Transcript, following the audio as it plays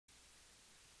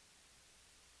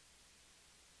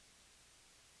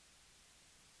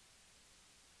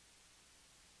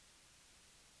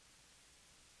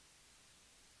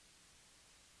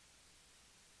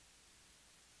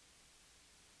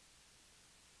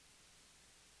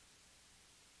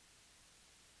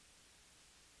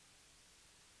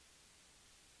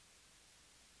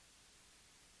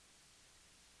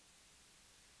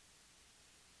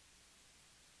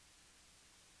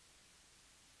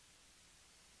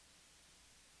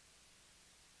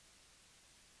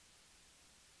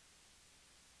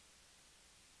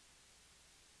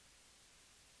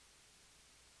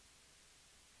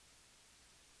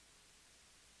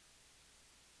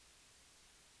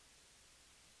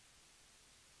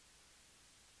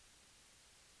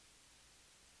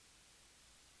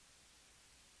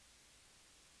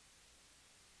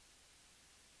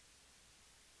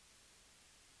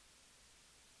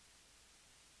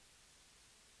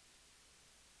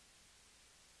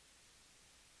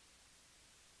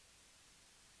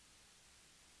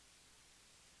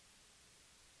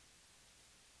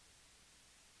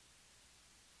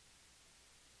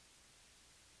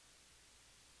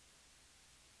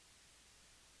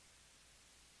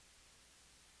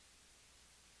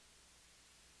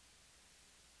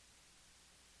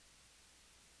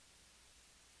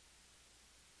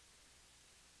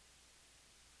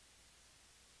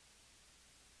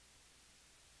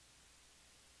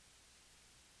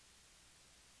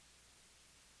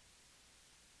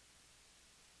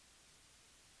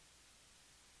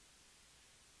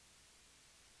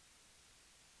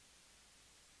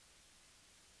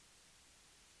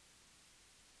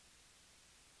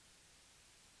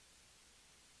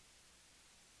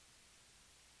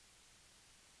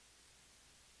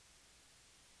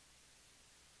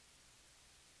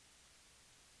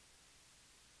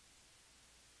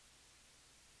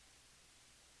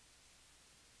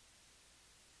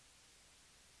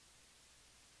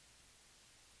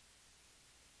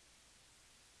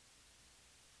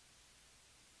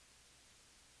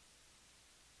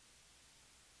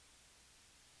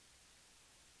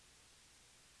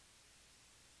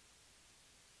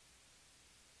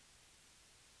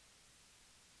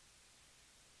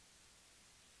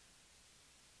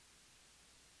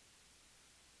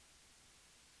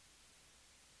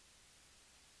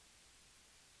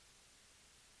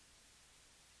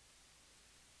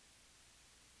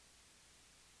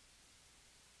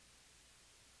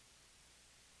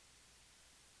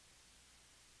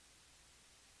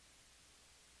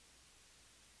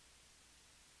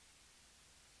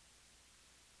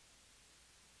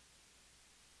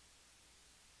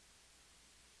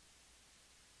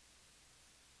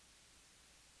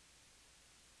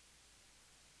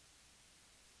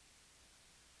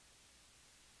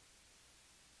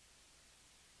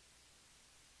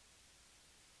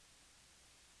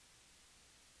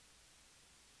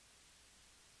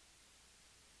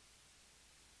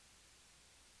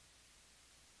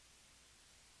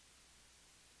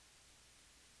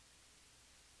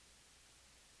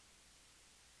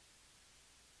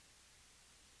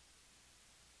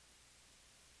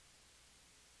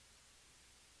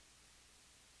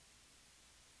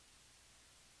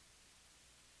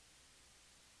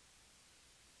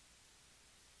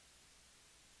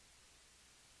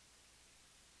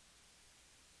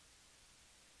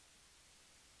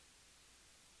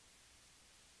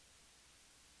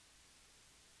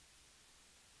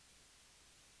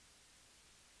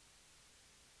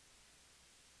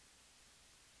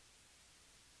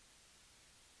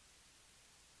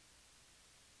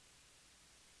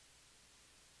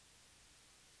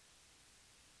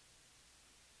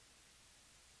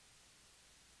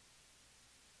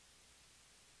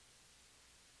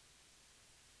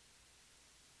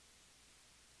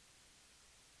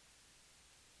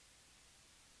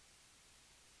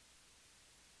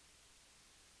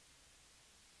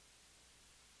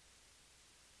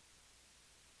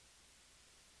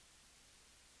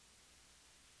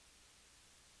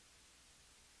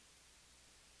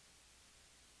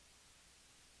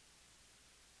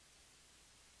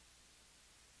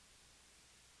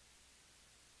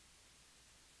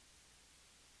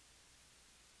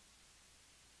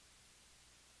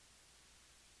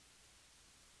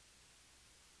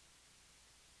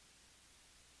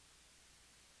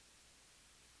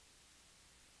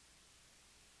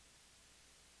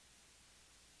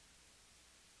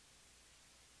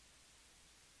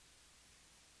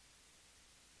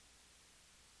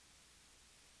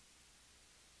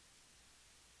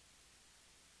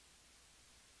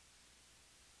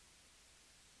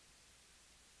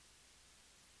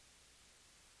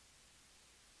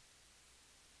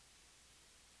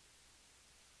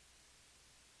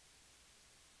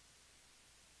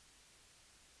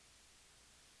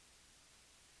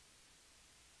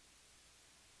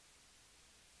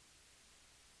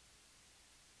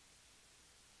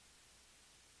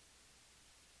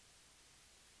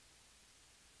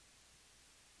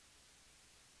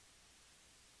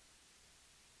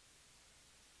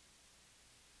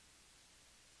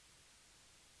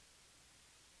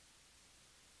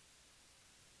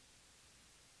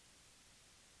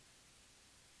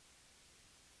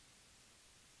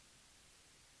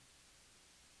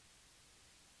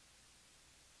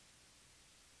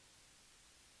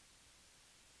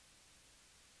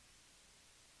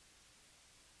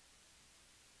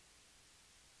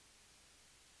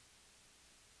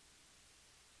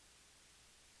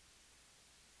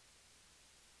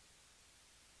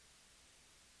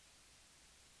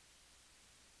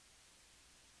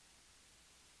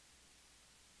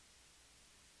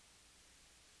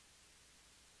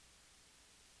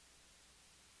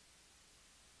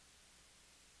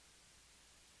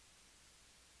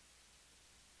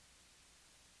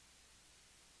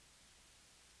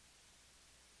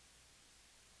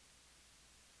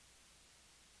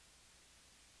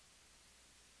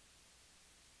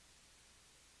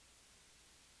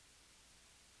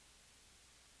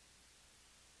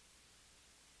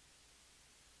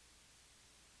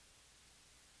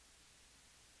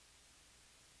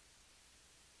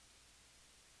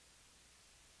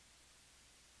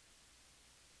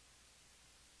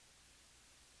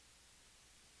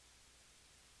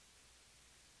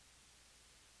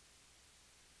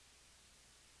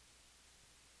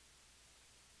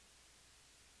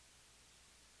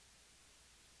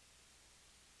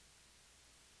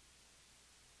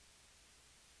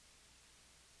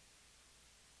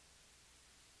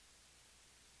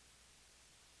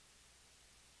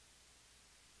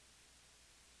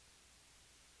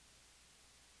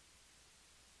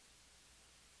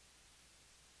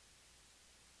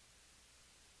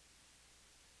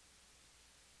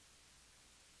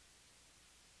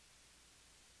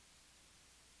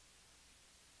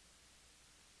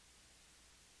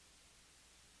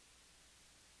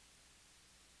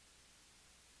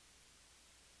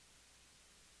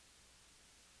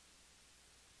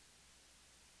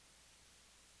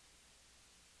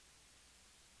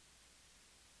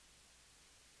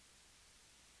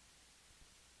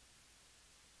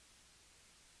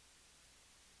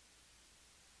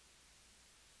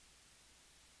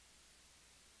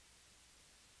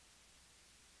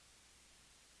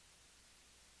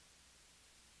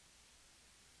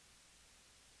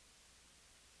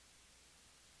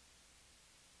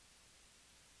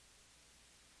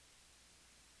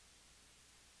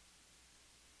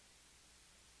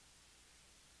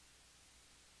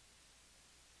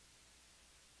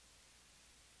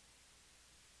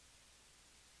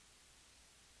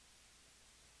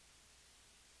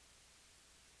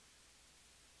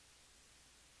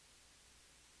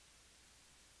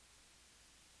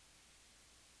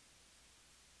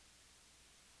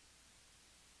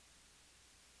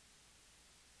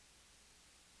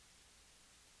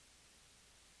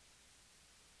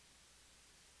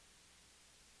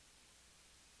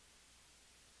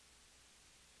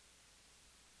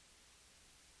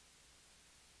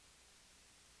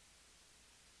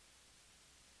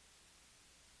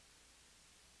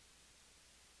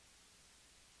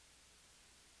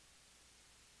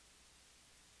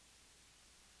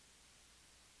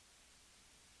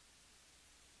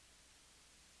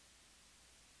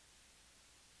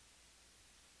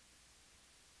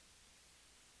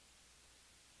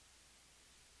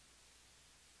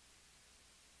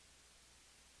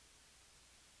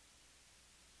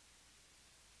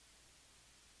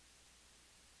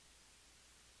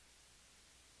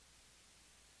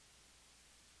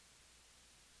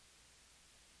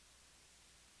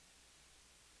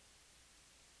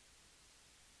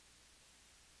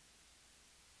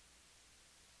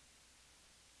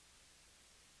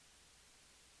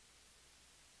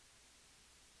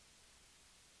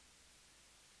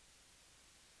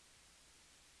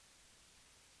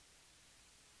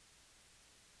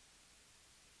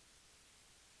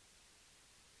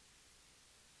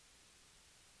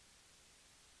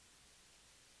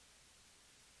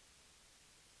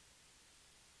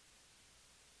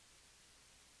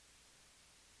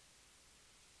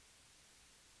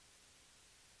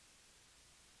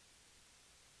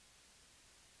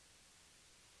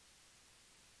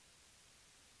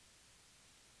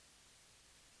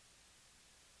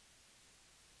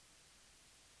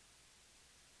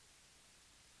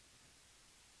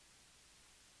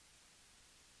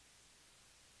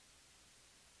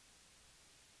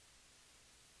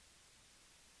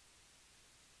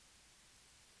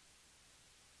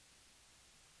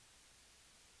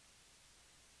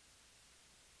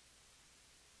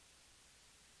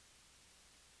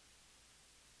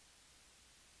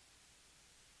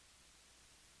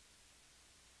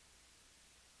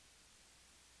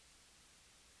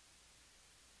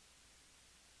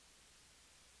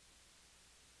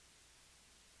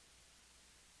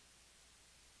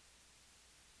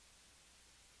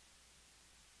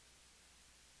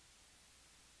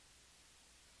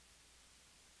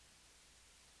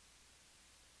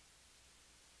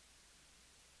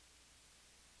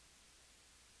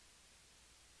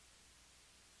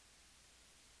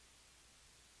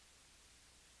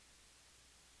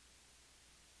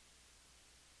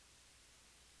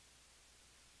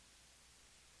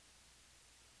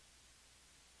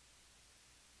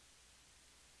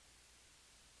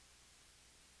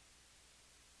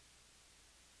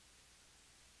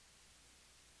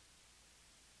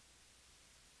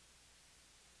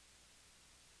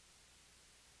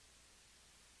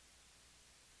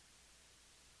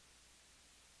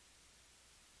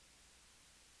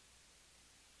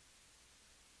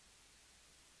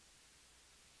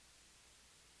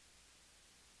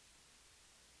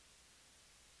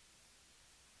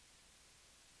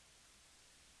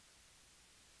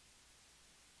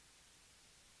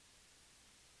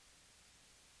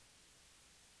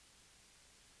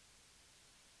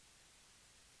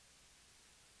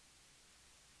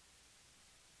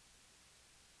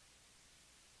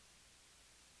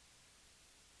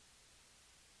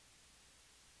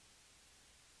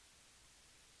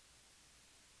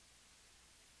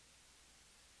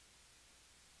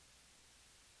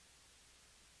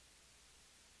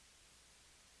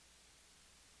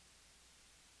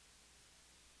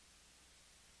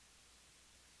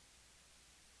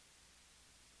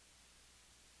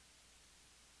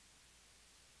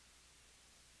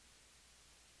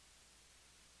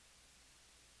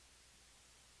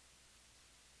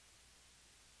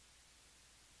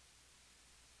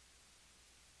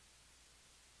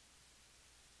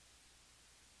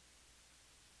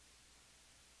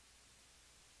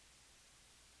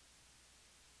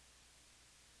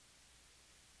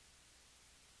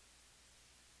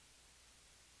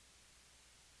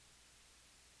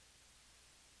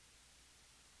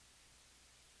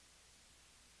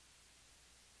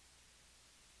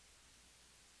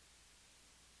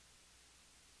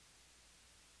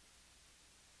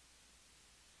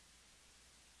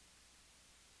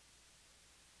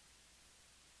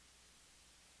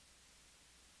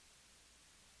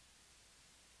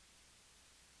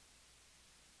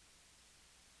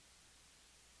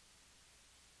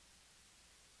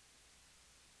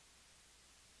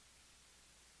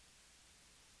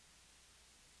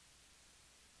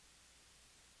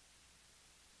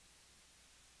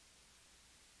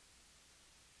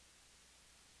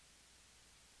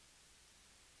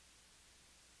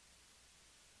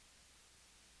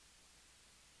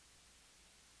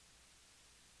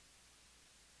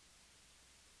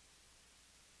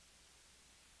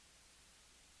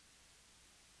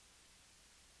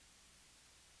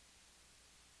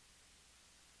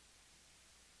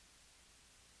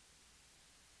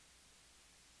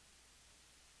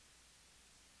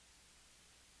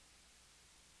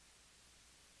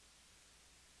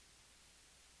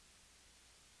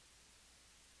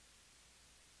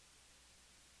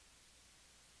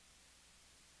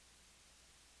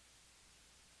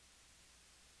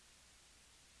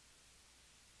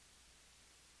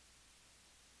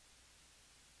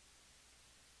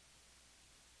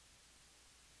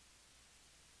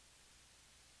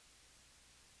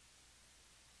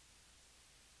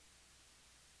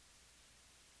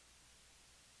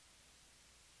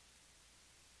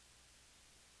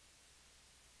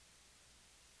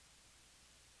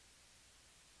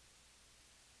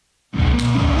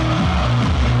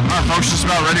folks, just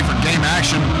about ready for game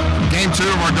action. Game 2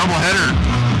 of our doubleheader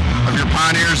of your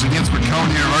Pioneers against Bacone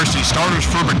University. Starters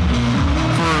for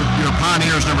your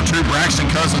Pioneers: number 2, Braxton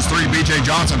Cousins; 3, B.J.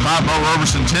 Johnson; 5, Bo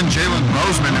Roberson; 10, Jalen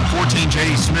Bozeman; and 14,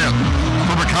 J.E. Smith.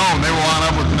 For Bacone, they will line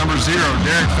up with number 0,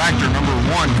 Derek Factor; number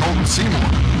 1, Colton Seymour;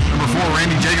 number 4,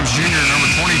 Randy Jacobs Jr.; number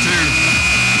 22,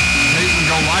 Peyton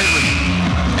Golightly;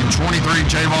 and 23,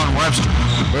 Javon Webster.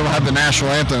 We will have the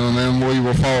national anthem, and then we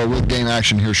will follow with game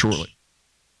action here shortly.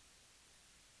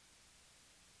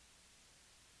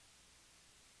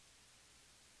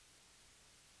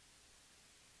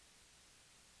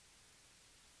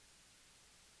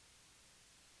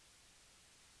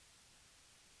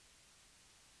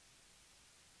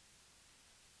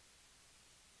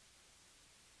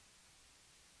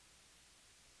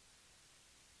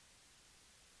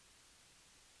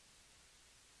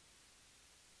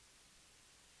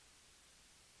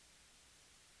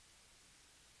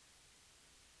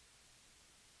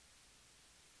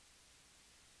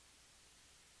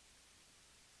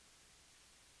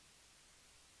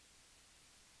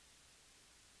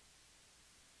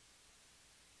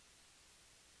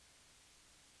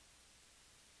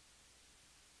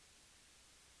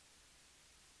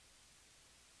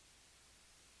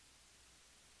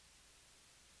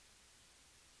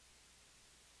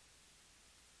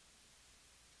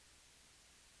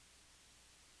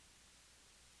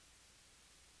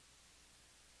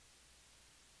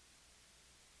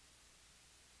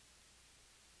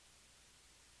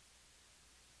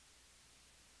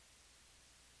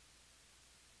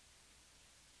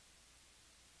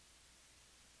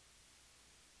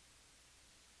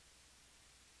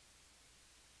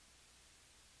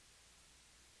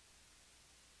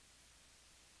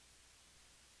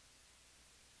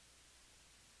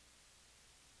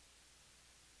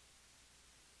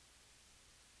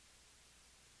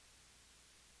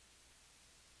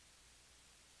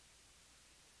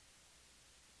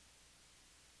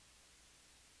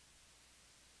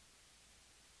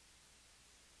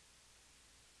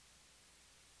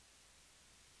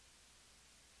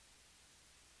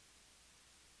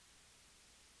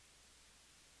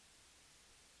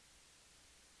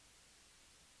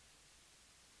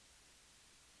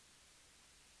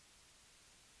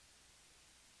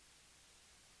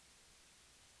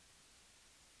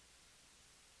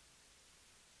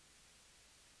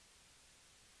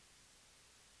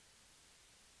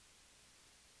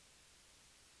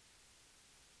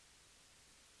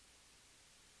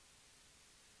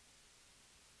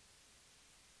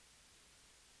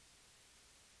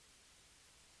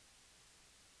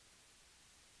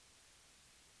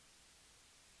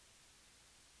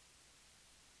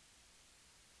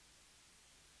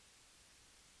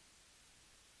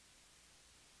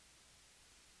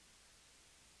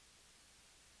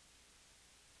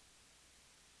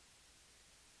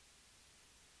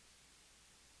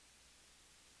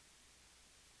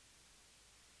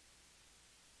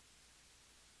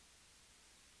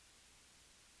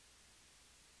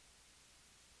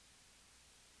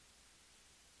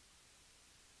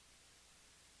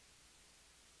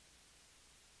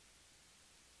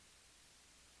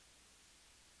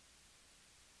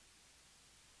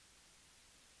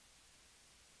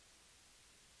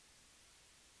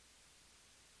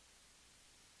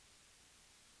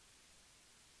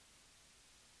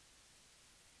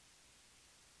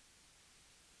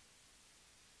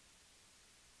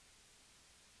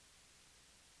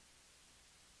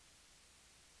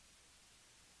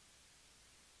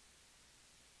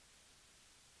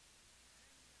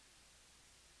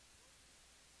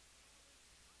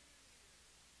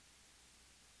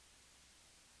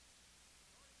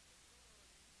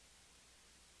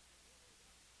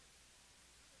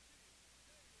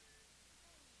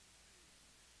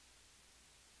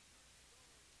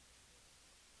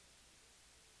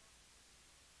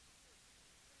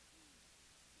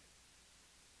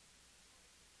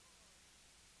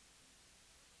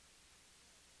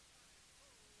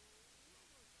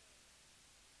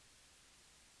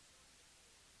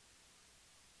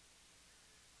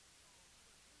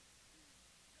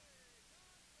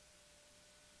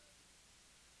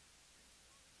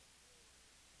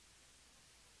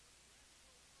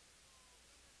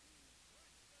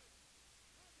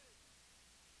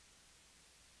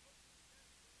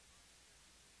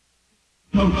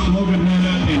 Coach Logan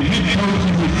and head coach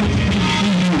of the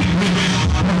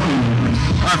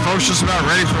All right, folks, just about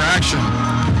ready for action.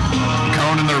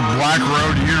 Bacone in their black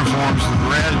road uniforms with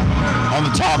red on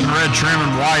the top and red trim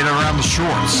and white around the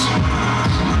shorts.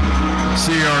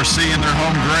 CRC in their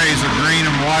home grays with green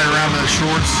and white around the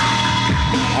shorts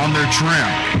on their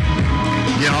trim.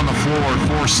 Again on the floor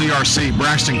for CRC,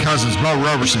 Braxton Cousins, Bo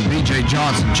Roberson, B.J.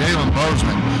 Johnson, Jalen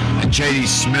Bozeman, and J.D.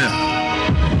 Smith.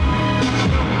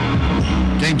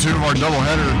 Game 2 of our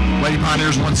doubleheader, Lady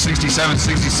Pioneers won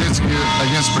 67-66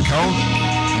 against Bacone,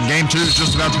 and Game 2 is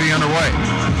just about to be underway.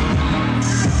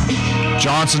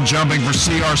 Johnson jumping for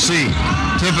CRC.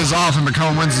 Tip is off and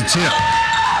Bacone wins the tip.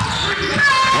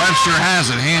 Webster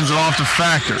has it, hands it off to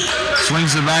Factor.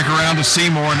 Swings it back around to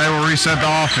Seymour and they will reset the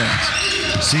offense.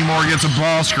 Seymour gets a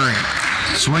ball screen.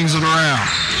 Swings it around.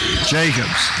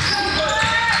 Jacobs.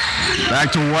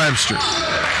 Back to Webster.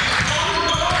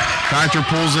 Factor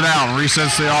pulls it out and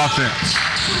resets the offense.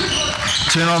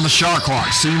 10 on the shot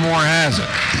clock. Seymour has it.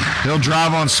 He'll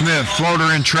drive on Smith.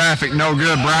 Floater in traffic, no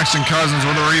good. Braxton Cousins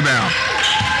with a rebound.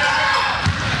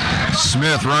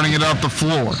 Smith running it up the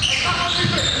floor.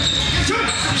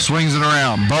 Swings it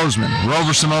around. Bozeman.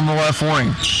 Roberson on the left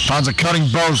wing. Finds a cutting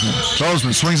Bozeman.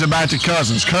 Bozeman swings it back to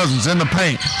Cousins. Cousins in the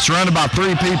paint. Surrounded by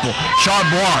 3 people. Shot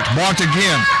blocked. Blocked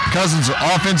again. Cousins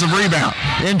offensive rebound.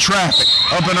 In traffic.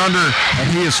 Up and under. And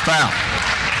he is fouled.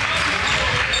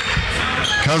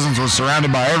 Cousins was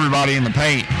surrounded by everybody in the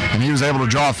paint. And he was able to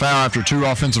draw a foul after 2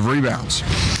 offensive rebounds.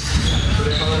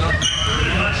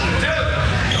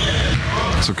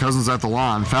 So Cousins at the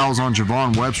line. Fouls on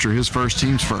Javon Webster, his first,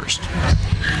 team's first.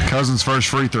 Cousins' first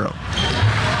free throw.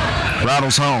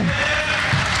 Rattles home.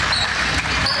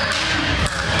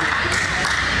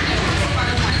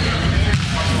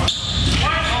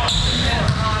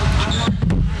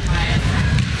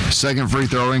 Second free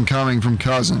throw incoming from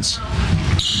Cousins.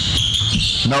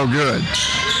 No good.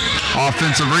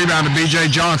 Offensive rebound to B.J.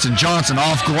 Johnson. Johnson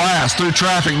off glass, through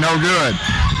traffic, no good.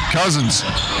 Cousins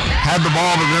had the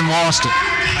ball but then lost it.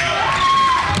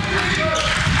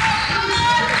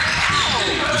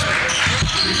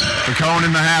 Bacone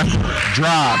in the half court.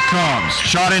 Drive, comes.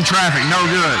 Shot in traffic, no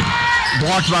good.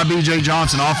 Blocked by B.J.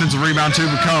 Johnson. Offensive rebound to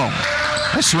Bacone.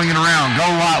 They swing it around. Go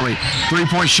Watley.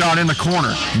 3-point shot in the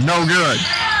corner. No good.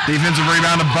 Defensive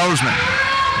rebound to Bozeman.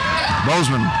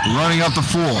 Bozeman running up the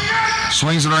floor.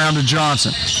 Swings it around to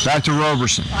Johnson. Back to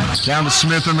Roberson. Down to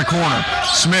Smith in the corner.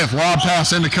 Smith, lob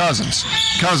pass into Cousins.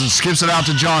 Cousins skips it out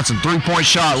to Johnson. 3-point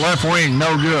shot, left wing,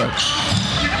 no good.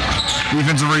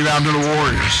 Defensive rebound to the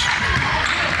Warriors.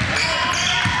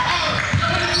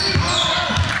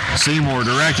 Seymour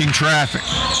directing traffic.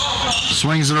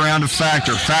 Swings it around to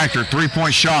Factor. Factor,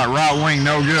 3-point shot, right wing,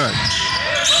 no good.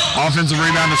 Offensive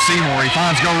rebound to Seymour. He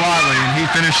finds Go Watley and he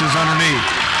finishes underneath.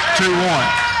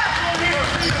 2-1.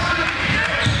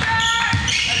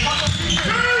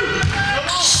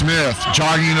 Smith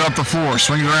jogging it up the floor,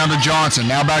 swings around to Johnson,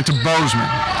 now back to Bozeman.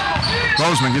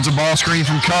 Bozeman gets a ball screen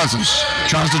from Cousins,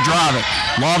 tries to drive it,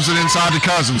 lobs it inside to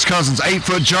Cousins. Cousins,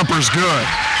 8-foot jumper is good.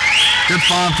 Good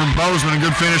find from Bozeman, a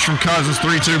good finish from Cousins,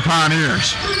 3-2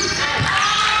 Pioneers.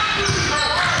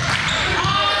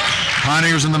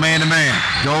 Pioneers in the man-to-man.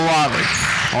 Go Watley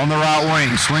on the right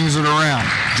wing, swings it around.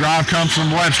 Drive comes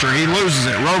from Webster, he loses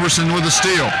it. Roberson with the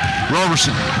steal.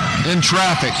 Roberson in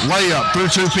traffic, layup through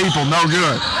 2 people, no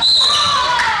good.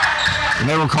 And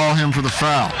they will call him for the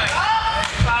foul.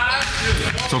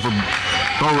 So for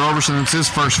Bo Roberson, it's his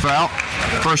first foul.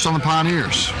 First on the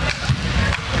Pioneers.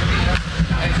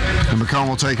 And Bacone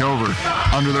will take over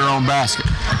under their own basket.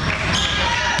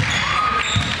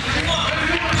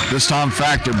 This time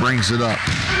Factor brings it up.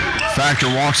 Factor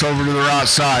walks over to the right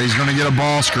side. He's going to get a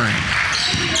ball screen.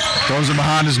 Throws it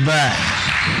behind his back.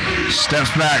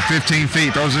 Steps back 15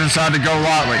 feet. Throws it inside to Go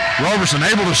Watley. Roberson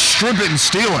able to strip it and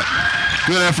steal it.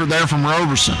 Good effort there from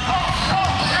Roberson.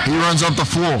 He runs up the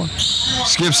floor.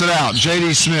 Skips it out.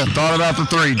 J.D. Smith thought about the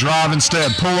 3. Drive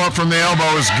instead. Pull up from the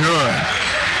elbow is good.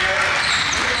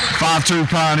 5-2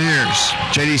 Pioneers.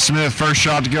 J.D. Smith first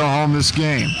shot to go home this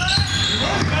game.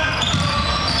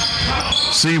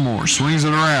 Seymour swings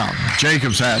it around.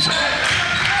 Jacobs has it.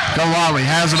 Go Watley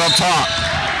has it up top.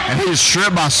 And he is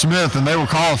stripped by Smith, and they will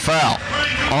call a foul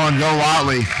on Go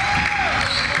Watley.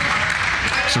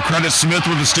 So credit Smith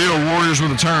with the steal, Warriors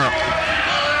with a turn-up.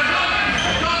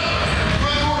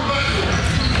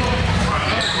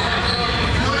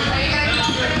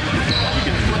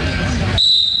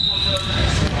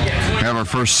 We have our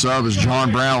first sub as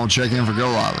John Brown will check in for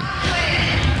Go Watley.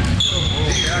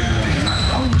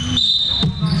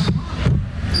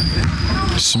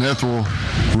 Smith will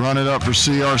run it up for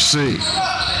CRC.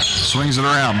 Swings it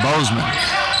around. Bozeman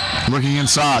looking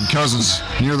inside. Cousins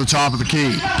near the top of the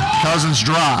key. Cousins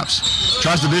drives.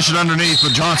 Tries to dish it underneath,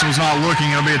 but Johnson was not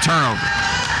looking. It'll be a turnover.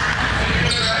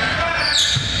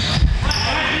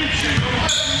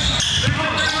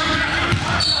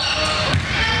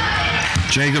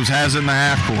 Jacobs has it in the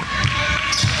half court.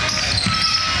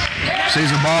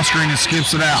 Sees a ball screen and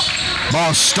skips it out.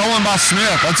 Ball is stolen by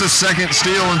Smith. That's his second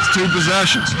steal in 2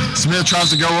 possessions. Smith tries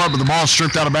to go up, but the ball is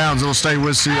stripped out of bounds. It'll stay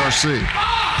with CRC.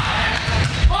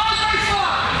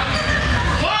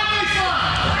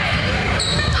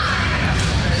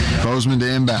 Bozeman to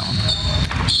inbound.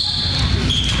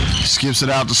 Skips it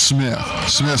out to Smith.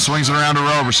 Smith swings it around to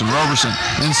Roberson. Roberson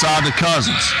inside to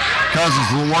Cousins.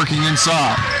 Cousins working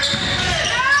inside.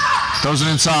 Throws it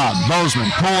inside. Bozeman,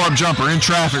 pull-up jumper in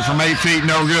traffic from 8 feet,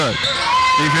 no good.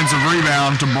 Defensive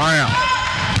rebound to Brown.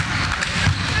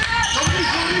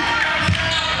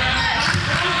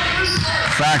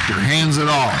 Factor hands it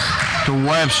off to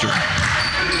Webster.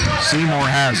 Seymour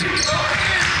has it.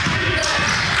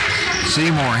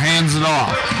 Seymour hands it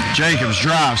off. Jacobs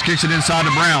drives, kicks it inside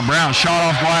to Brown. Brown shot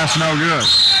off glass, no good.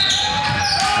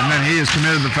 And then he has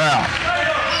committed the foul.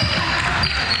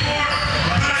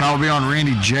 Foul will be on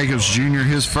Randy Jacobs Jr.,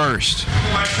 his first.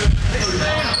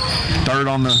 Third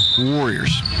on the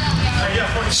Warriors.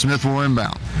 Smith will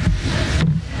inbound.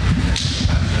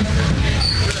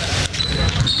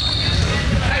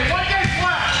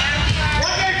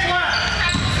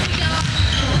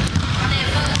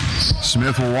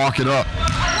 Smith will walk it up.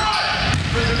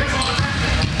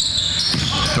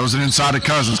 Throws it inside to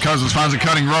Cousins. Cousins finds a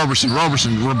cutting Roberson.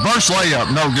 Roberson, reverse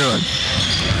layup, no good.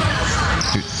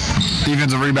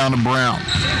 Defensive rebound to Brown.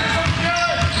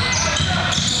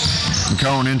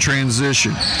 Bacone in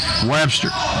transition. Webster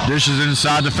dishes it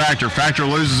inside to Factor. Factor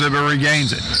loses it but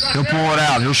regains it. He'll pull it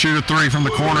out. He'll shoot a 3 from the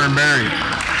corner and bury it.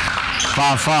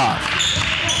 5-5.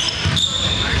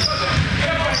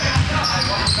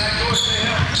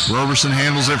 Roberson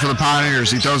handles it for the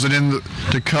Pioneers. He throws it in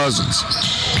to Cousins.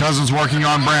 Cousins working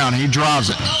on Brown. He drives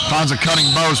it. Finds a cutting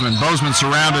Bozeman. Bozeman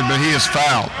surrounded, but he is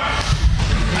fouled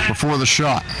before the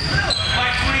shot.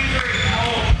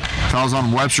 Fouls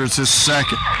on Webster. It's his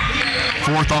second.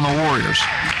 Fourth on the Warriors.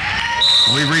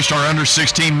 We've reached our under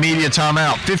 16 media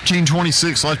timeout.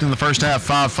 15:26 left in the first half.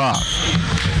 5-5.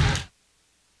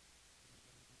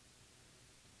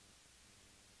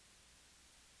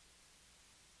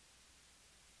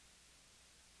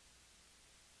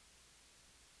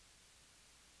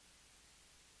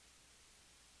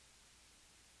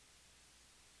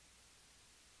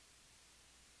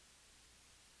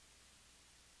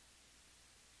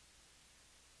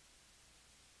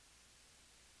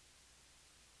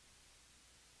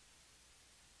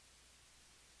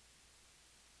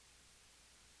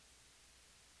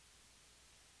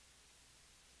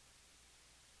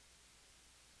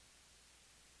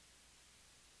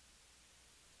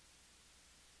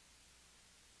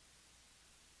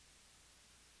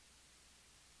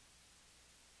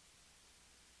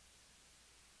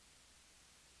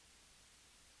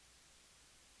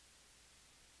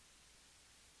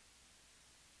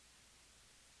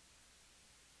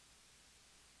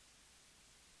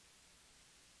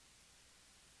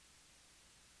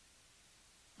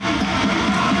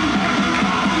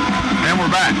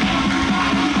 Back.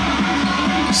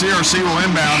 CRC will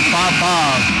inbound.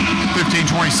 5-5.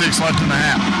 15:26 left in the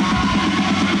half.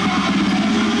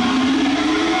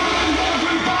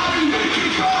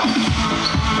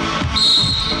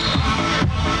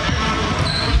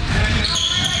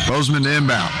 Bozeman to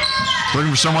inbound.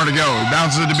 Looking for somewhere to go. He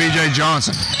bounces it to B.J.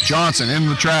 Johnson. Johnson in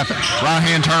the traffic. Right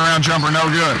hand turnaround jumper, no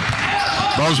good.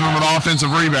 Bozeman with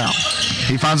offensive rebound.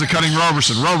 He finds a cutting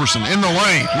Roberson. Roberson in the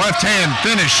lane. Left hand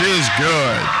finish is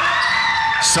good.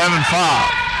 7-5.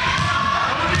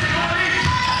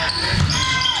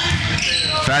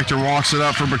 Factor walks it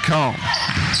up for Bacone.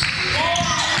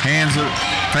 Hands it,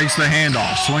 takes the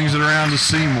handoff, swings it around to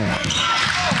Seymour.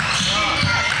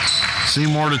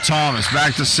 Seymour to Thomas,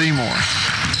 back to Seymour.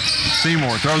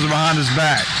 Seymour throws it behind his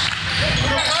back.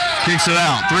 Kicks it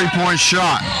out, 3-point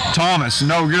shot. Thomas,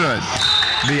 no good.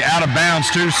 Be out of bounds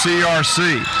to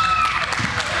CRC.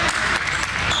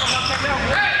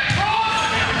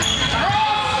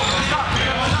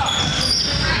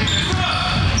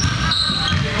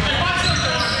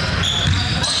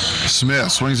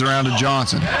 Smith swings around to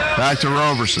Johnson. Back to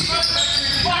Roberson.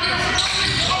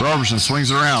 Roberson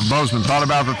swings around. Bozeman thought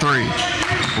about the 3.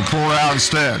 Will pull it out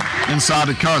instead. Inside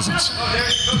to Cousins.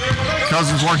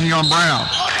 Cousins working on Brown.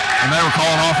 And they will call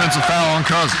an offensive foul on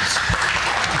Cousins.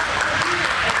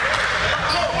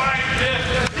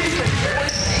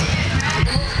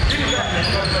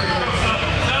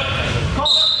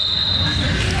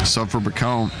 Sub for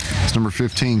Bacone. It's number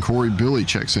 15, Corey Billy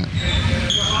checks in.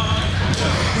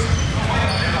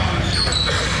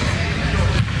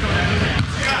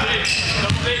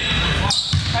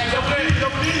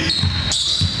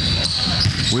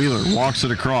 Wheeler walks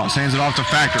it across, hands it off to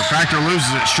Factor. Factor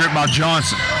loses it, stripped by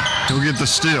Johnson. He'll get the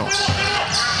steal.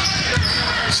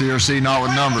 CRC not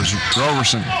with numbers.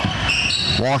 Roberson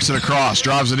walks it across,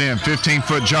 drives it in.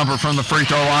 15-foot jumper from the free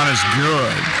throw line is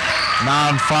good.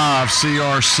 9-5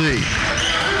 CRC.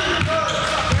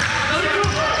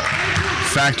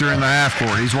 Factor in the half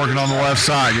court. He's working on the left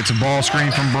side. Gets a ball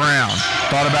screen from Brown.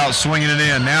 Thought about swinging it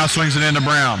in. Now swings it into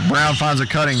Brown. Brown finds a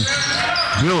cutting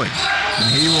Billy. And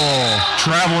he will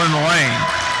travel in the lane.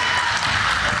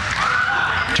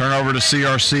 Turnover to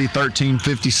CRC.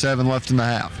 13:57 left in the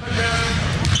half.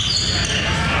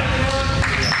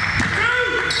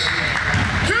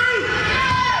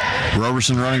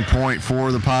 Roberson running point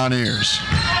for the Pioneers.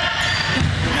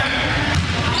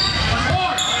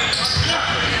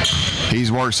 He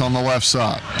works on the left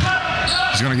side.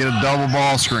 He's going to get a double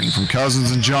ball screen from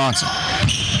Cousins and Johnson.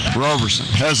 Roberson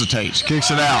hesitates,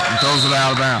 kicks it out, and throws it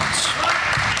out of bounds.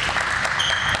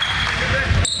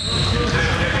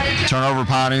 Turnover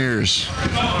Pioneers.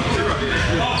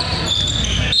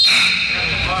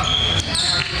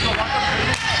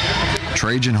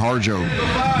 Trajan Harjo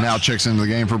now checks into the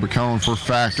game for Bacone for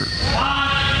Factor.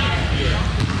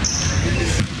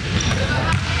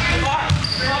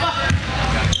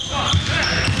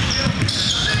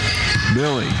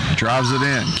 Billy drives it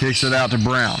in, kicks it out to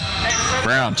Brown.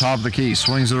 Brown, top of the key,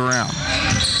 swings it around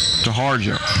to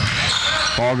Harjo.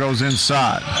 Ball goes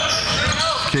inside.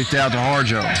 Kicked out to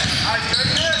Harjo.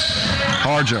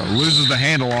 Harjo loses the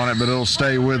handle on it, but it'll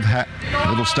stay with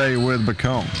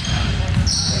Bacone.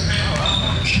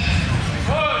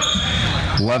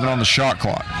 11 on the shot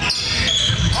clock.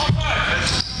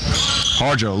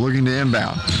 Harjo looking to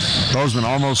inbound. Bozeman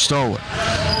almost stole it.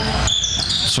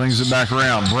 Swings it back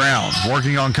around. Brown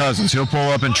working on Cousins. He'll pull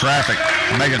up in traffic.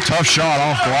 Make a tough shot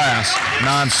off glass.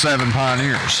 9-7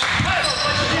 Pioneers.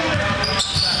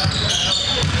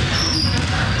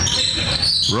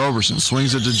 Roberson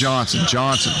swings it to Johnson.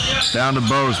 Johnson down to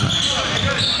Bozeman.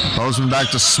 Bozeman back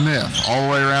to Smith. All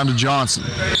the way around to Johnson.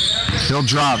 He'll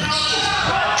drive it.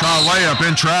 Try a layup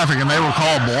in traffic, and they will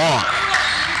call a block.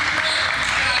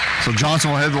 So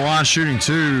Johnson will head the line shooting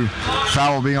two.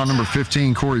 Foul will be on number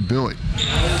 15, Corey Billy.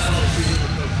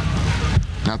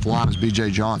 At the line is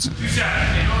B.J. Johnson.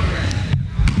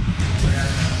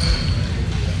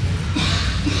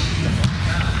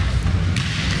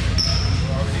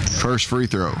 First free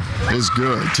throw is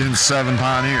good. 10-7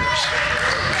 Pioneers.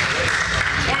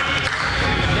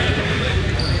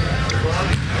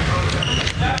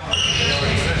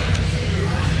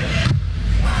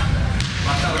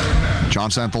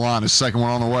 Johnson at the line. His second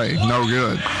one on the way. No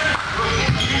good.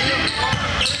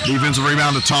 Defensive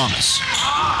rebound to Thomas.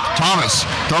 Thomas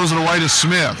throws it away to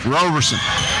Smith. Roberson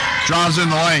drives in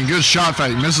the lane. Good shot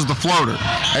fake. Misses the floater.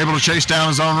 Able to chase down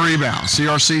his own rebound.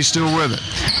 CRC still with it.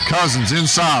 Cousins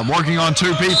inside. Working on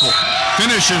two people.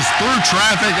 Finishes through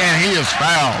traffic, and he is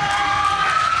fouled.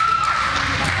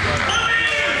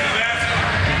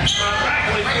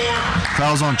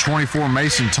 Fouls on 24,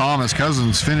 Mason Thomas.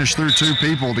 Cousins finished through two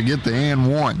people to get the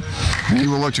and one. And he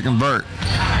will look to convert.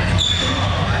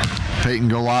 Peyton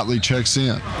Golightly checks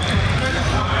in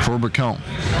for Bacone.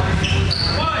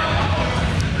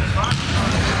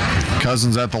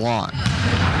 Cousins at the line.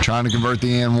 Trying to convert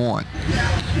the and one.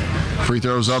 Free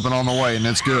throws up and on the way, and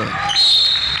it's good.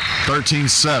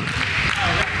 13-7.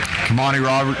 Kamani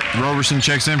Roberson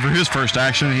checks in for his first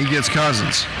action, and he gets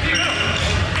Cousins.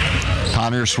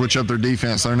 Pioneers switch up their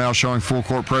defense. They're now showing full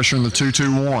court pressure in the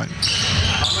 2-2-1.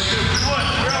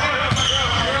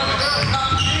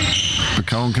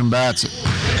 Bacone combats it.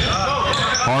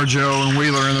 Harjo and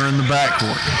Wheeler in the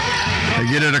backcourt. They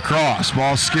get it across.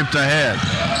 Ball skipped ahead.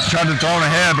 Tried to throw it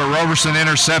ahead, but Roberson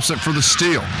intercepts it for the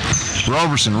steal.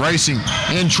 Roberson racing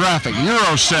in traffic.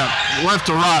 Euro step left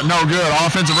to right. No good.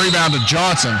 Offensive rebound to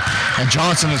Johnson. And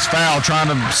Johnson is fouled trying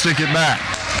to stick it back.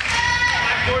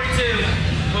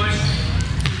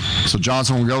 So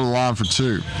Johnson will go to the line for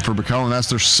two. For Bacone, that's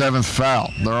their seventh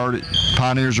foul.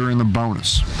 Pioneers are in the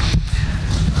bonus.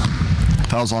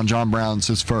 Fouls on John Brown. It's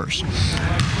his first.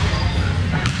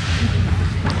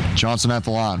 Johnson at the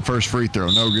line. First free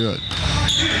throw. No good.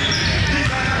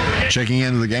 Checking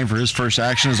into the game for his first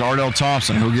action is Ardell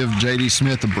Thompson. He'll give J.D.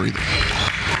 Smith a breather.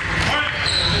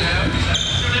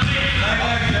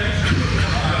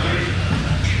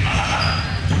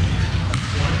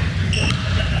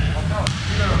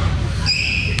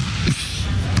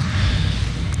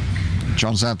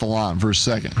 Johnson at the line for his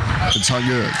second. It's not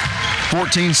good.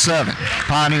 14-7.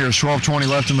 Pioneers, 12:20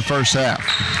 left in the first half.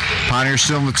 Pioneers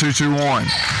still in the 2-2-1.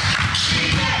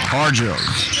 Harjo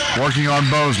working on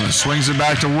Bozeman. Swings it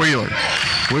back to Wheeler.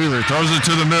 Wheeler throws it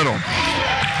to the middle.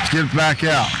 Skips back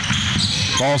out.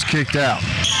 Ball's kicked out.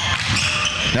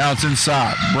 Now it's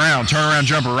inside. Brown, turnaround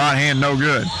jumper, right hand, no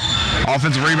good.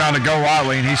 Offensive rebound to Go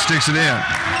Watley, and he sticks it in.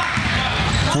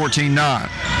 14-9.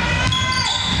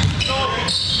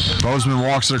 Bozeman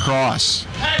walks it across.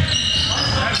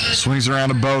 Swings around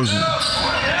to Bozeman.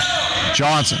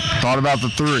 Johnson thought about the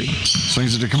three.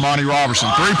 Swings it to Kamani Robertson.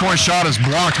 Three-point shot is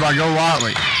blocked by Go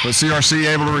Watley, but CRC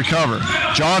able to recover.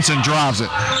 Johnson drives it.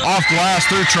 Off glass,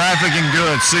 through traffic, and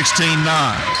good. 16-9.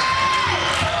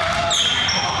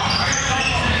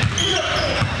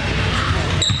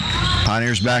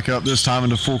 Pioneers back up, this time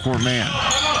into full court man.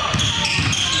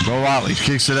 Go Watley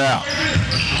kicks it out.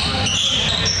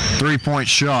 Three-point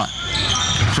shot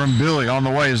from Billy on the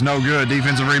way is no good.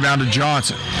 Defensive rebound to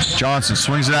Johnson. Johnson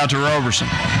swings it out to Roberson.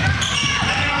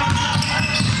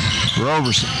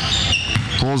 Roberson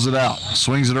pulls it out,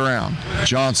 swings it around.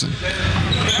 Johnson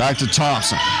back to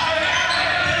Thompson.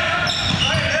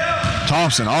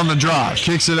 Thompson on the drive,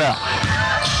 kicks it out.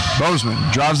 Bozeman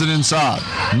drives it inside,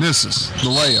 misses the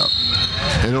layup.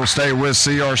 It'll stay with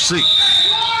CRC.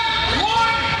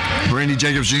 Randy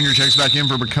Jacobs Jr. checks back in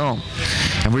for Bacone.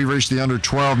 And we've reached the under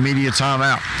 12 media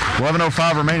timeout.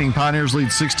 11:05 remaining. Pioneers lead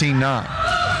 16-9.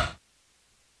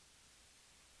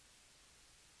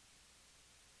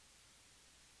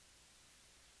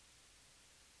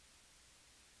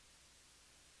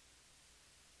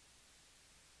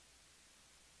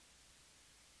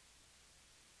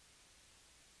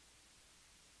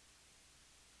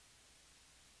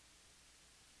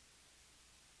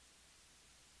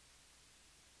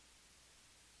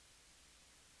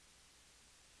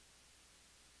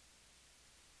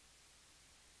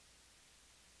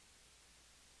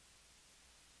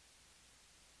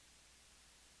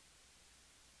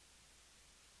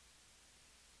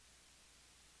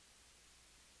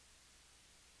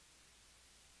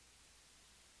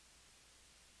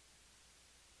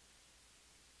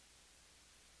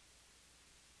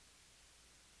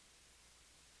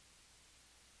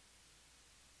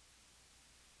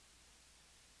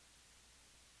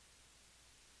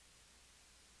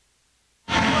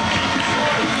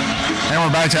 And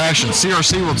we're back to action.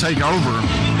 CRC will take over.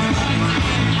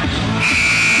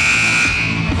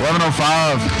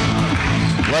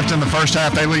 11:05 left in the first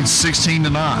half. They lead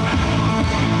 16-9.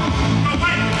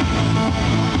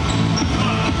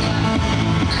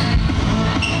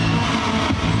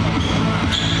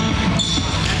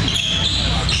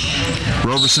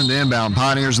 Roberson to inbound.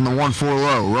 Pioneers in the 1-4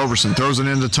 low. Roberson throws it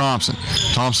into Thompson.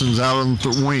 Thompson's out on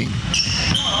the wing.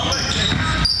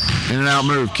 In and out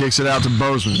move, kicks it out to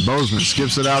Bozeman. Bozeman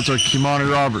skips it out to Kimani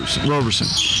Robertson.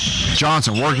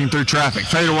 Johnson working through traffic.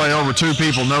 Fade away over two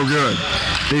people, no good.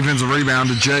 Defensive rebound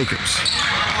to Jacobs.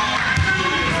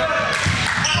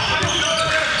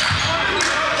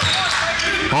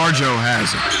 Barjo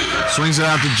has it. Swings it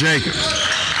out to Jacobs.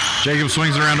 Jacobs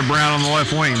swings it around to Brown on the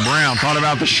left wing. Brown thought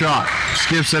about the shot.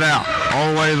 Skips it out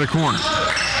all the way to the corner.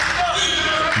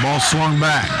 Ball swung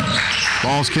back.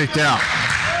 Ball's kicked out.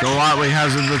 Go Watley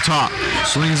has it at the top.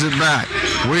 Swings it back.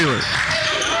 Wheeler.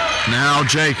 Now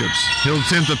Jacobs. He'll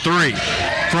attempt a three.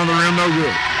 Front of the rim, no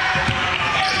good.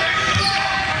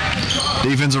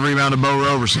 Defensive rebound to Bo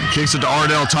Roberson. Kicks it to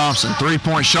Ardell Thompson.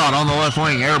 Three-point shot on the left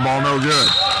wing. Air ball, no good.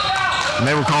 And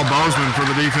they will call Bozeman for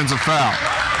the defensive foul.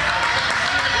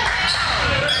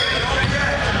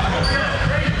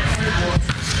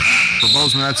 For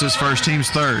Bozeman, that's his first, team's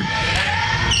third.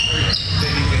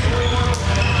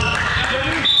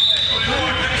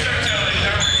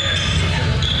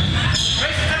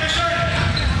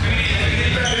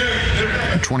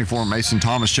 24, Mason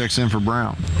Thomas checks in for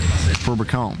Brown, for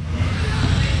Bacone.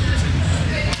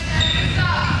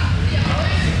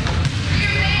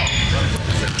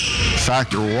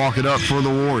 Factor will walk it up for the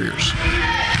Warriors.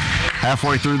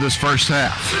 Halfway through this first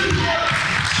half.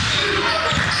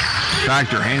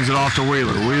 Factor hands it off to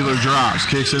Wheeler. Wheeler drives,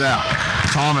 kicks it out.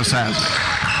 Thomas has it.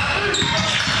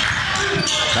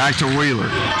 Back to Wheeler.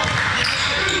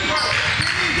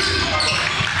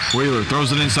 Wheeler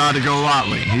throws it inside to Go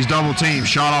Watley. He's double teamed.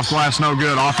 Shot off glass, no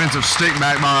good. Offensive stick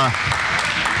back by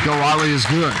Go Watley is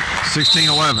good.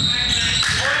 16-11.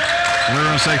 And they're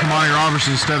going to say Kamani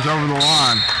Robertson stepped over the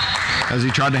line as he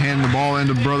tried to hand the ball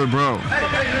into Brother Bro.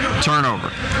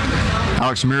 Turnover.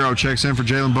 Alex Miro checks in for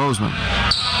Jalen Bozeman.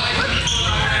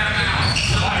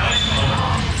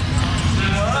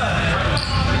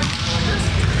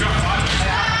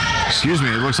 Excuse me,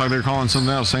 it looks like they're calling something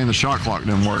else, saying the shot clock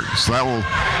didn't work. So that will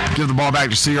give the ball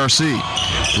back to CRC.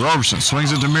 Roberson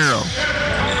swings it to Miro.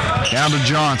 Down to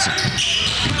Johnson.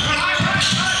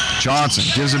 Johnson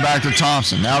gives it back to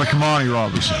Thompson. Now to Kamani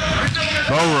Robertson.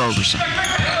 Bo Roberson.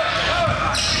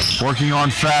 Working on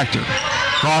Factor.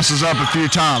 Crosses up a few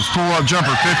times. Pull-up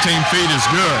jumper, 15 feet is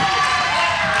good.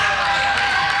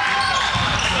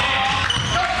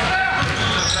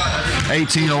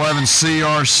 (18-11)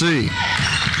 CRC.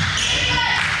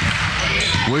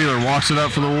 Wheeler walks it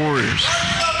up for the Warriors.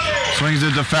 Swings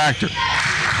it to Factor.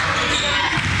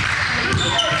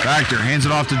 Factor hands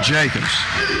it off to Jacobs.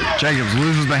 Jacobs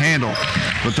loses the handle,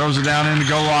 but throws it down into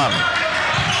Golightly.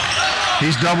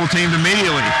 He's double teamed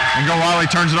immediately, and Golightly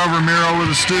turns it over to Miro with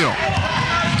a steal.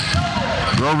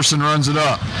 Roberson runs it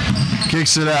up,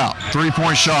 kicks it out.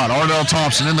 3-point shot. Ardell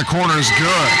Thompson in the corner is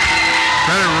good.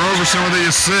 Credit Roberson with the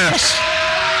assist.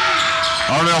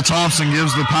 Ardell Thompson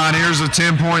gives the Pioneers a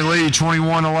 10-point lead,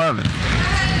 21-11.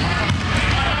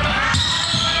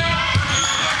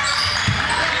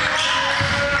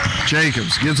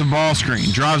 Jacobs gets a ball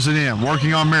screen, drives it in,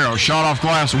 working on Miro. Shot off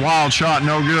glass, wild shot,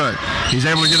 no good. He's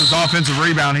able to get his offensive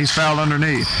rebound. He's fouled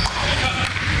underneath.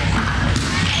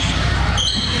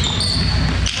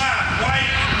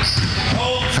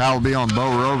 Foul will be on Bo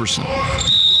Roberson.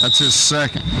 That's his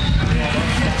second.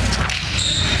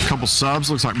 A couple subs.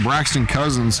 Looks like Braxton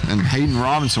Cousins and Hayden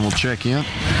Robinson will check in.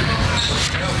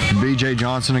 B.J.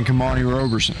 Johnson and Kamani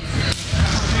Roberson.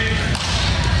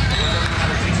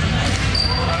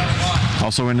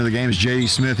 Also into the game is J.D.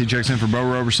 Smith. He checks in for Bo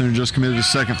Roberson, who just committed his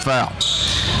second foul.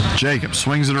 Jacobs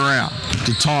swings it around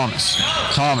to Thomas.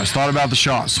 Thomas thought about the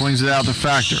shot. Swings it out to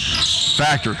Factor.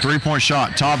 Factor, 3-point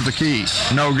shot, top of the key.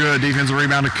 No good. Defensive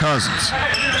rebound to Cousins.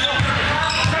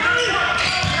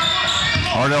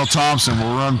 Ardell Thompson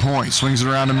will run point. Swings it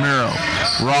around to Miro.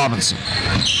 Robinson.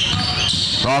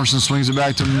 Robinson swings it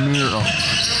back to Miro.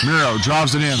 Miro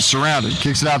drives it in, surrounded,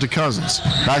 kicks it out to Cousins.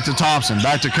 Back to Thompson,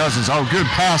 back to Cousins. Oh, good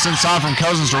pass inside from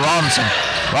Cousins to Robinson.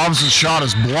 Robinson's shot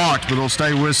is blocked, but it'll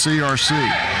stay with CRC.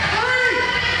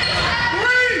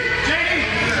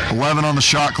 11 on the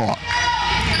shot clock.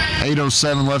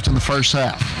 8:07 left in the first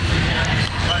half.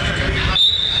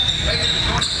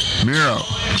 Miro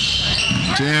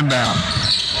to inbound.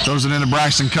 Throws it into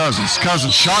Braxton Cousins.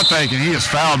 Cousins shot fake, and he is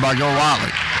fouled by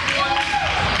Golightly.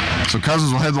 So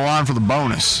Cousins will head the line for the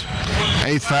bonus.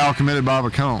 8th foul committed by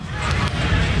Bacone.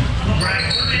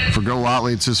 For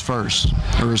Golightly, it's his first,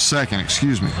 or his second,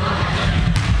 excuse me.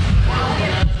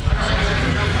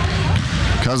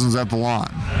 Cousins at the line.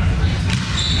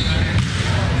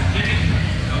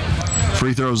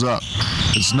 Free throws up.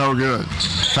 It's no good.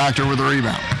 Factor with the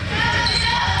rebound.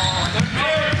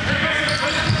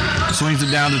 Swings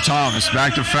it down to Thomas.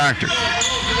 Back to Factor.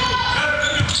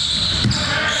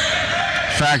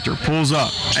 Factor pulls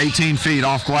up. 18 feet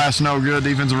off glass, no good.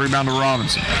 Defensive rebound to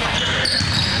Robinson.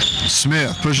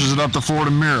 Smith pushes it up the floor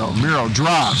to Miro. Miro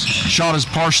drives. Shot is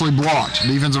partially blocked.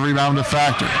 Defensive rebound to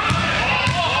Factor.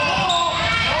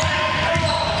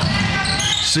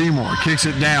 Seymour kicks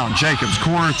it down. Jacobs,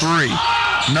 corner three.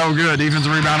 No good.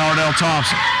 Defensive rebound, Ardell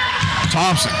Thompson.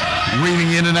 Thompson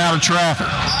weaving in and out of traffic.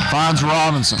 Finds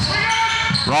Robinson.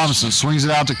 Robinson swings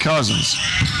it out to Cousins.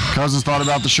 Cousins thought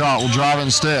about the shot. Will drive it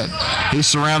instead. He's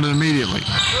surrounded immediately.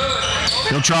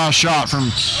 He'll try a shot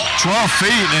from 12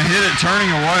 feet and hit it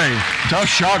turning away. Tough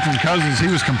shot from Cousins. He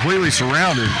was completely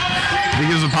surrounded. He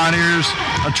gives the Pioneers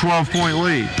a 12-point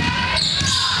lead.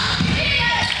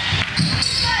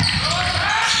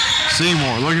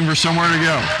 Seymour looking for somewhere to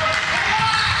go.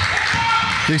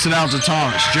 Kicks it out to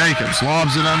Thomas. Jacobs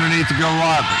lobs it underneath to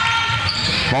Golightly.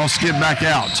 Ball skipped back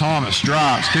out. Thomas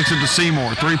drives. Kicks it to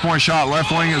Seymour. 3-point shot. Left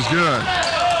wing is good.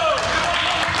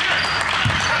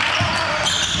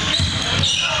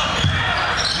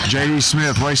 J.D.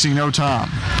 Smith wasting no time.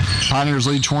 Pioneers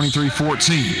lead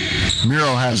 23-14.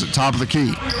 Miro has it. Top of the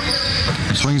key.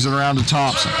 Swings it around to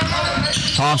Thompson.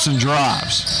 Thompson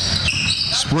drives.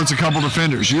 Splits a couple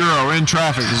defenders. Euro in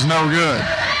traffic is no good.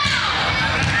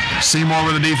 Seymour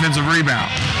with a defensive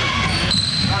rebound.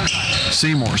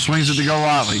 Seymour swings it to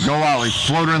Golightly. Golightly,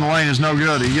 floater in the lane is no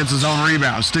good. He gets his own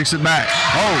rebound, sticks it back.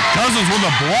 Oh, Cousins with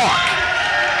a block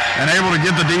and able to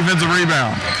get the defensive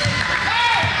rebound.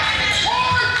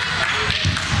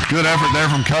 Good effort there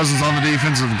from Cousins on the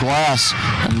defensive glass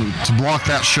and to block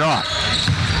that shot.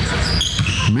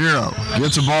 Miro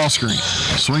gets a ball screen,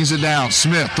 swings it down.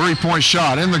 Smith, 3-point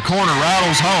shot in the corner,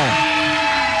 rattles home.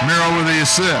 Miro with the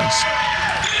assist.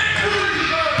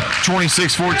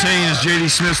 26-14 as J.D.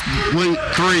 Smith's lead,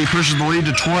 3 pushes the lead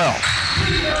to 12.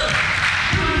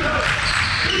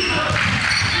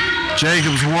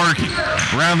 Jacobs working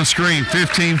around the screen,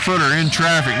 15-footer in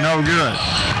traffic, no good.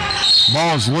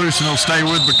 Ball is loose and it'll stay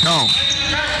with Bacone.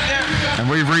 And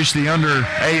we've reached the under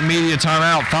 8 media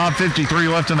timeout. 5:53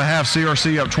 left in the half.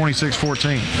 CRC up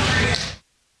 26-14.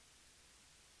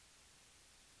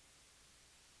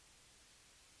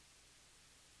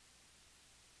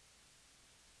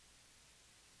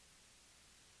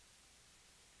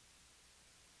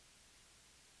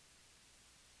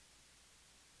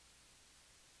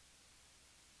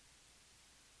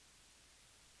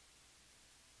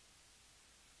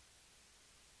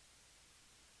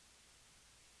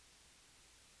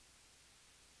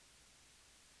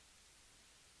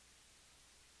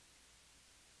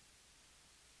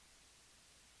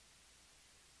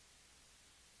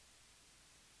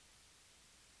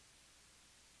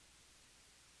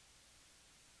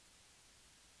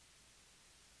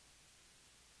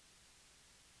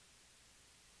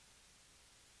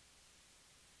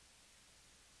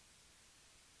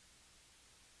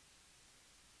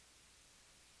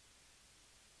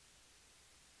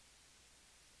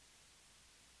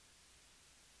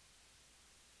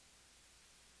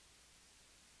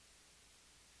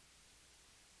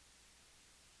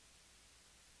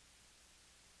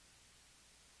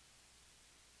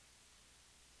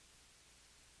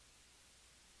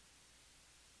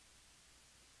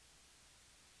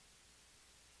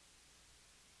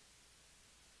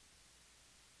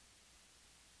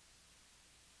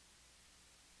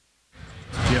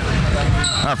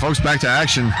 right, folks, back to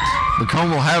action. Bacone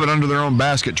will have it under their own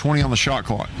basket, 20 on the shot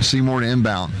clock. Seymour to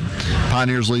inbound.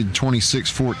 Pioneers lead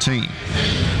 26-14.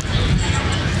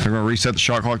 They're going to reset the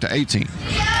shot clock to 18.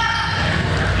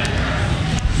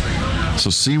 So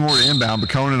Seymour to inbound.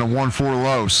 Bacone in a 1-4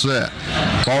 low set.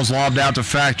 Ball's lobbed out to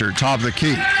Factor, top of the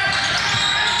key.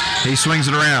 He swings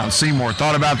it around. Seymour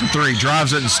thought about the three,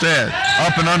 drives it instead.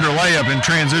 Up and under layup in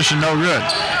transition, no good.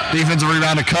 Defensive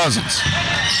rebound to Cousins.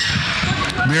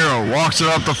 Miro walks it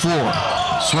up the floor,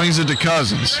 swings it to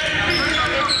Cousins.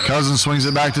 Cousins swings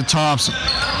it back to Thompson.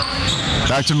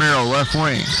 Back to Miro, left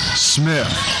wing. Smith.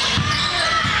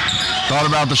 Thought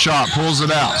about the shot, pulls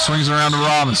it out, swings it around to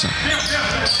Robinson.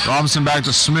 Robinson back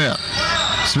to Smith.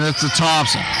 Smith to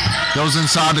Thompson. Goes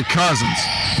inside to Cousins.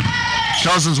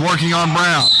 Cousins working on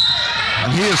Brown.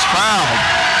 And he is fouled.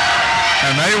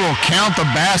 And they will count the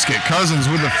basket. Cousins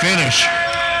with the finish.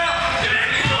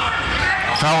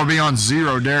 Foul will be on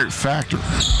 0, Derek Factor,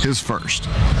 his first.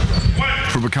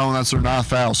 For Bacone, that's their 9th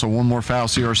foul, so one more foul,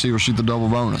 CRC will shoot the double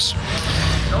bonus.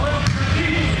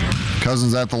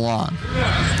 Cousins at the line.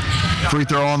 Free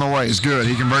throw on the way is good.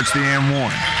 He converts the and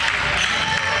one.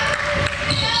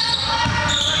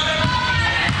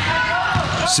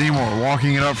 Seymour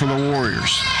walking it up for the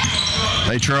Warriors.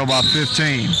 They trail by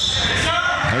 15.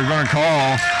 They're going to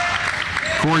call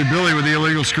Corey Billy with the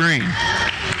illegal screen.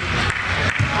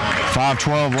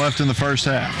 5:12 left in the first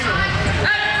half.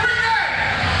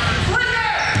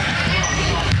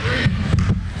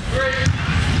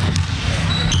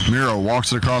 Miro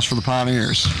walks it across for the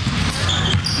Pioneers.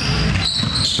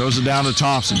 Throws it down to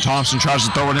Thompson. Thompson tries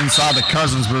to throw it inside to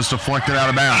Cousins, but it's deflected out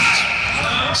of bounds.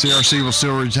 CRC will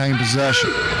still retain possession.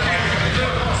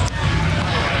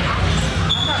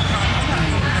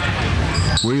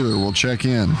 Wheeler will check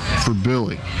in for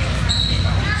Billy.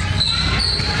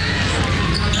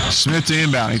 Smith to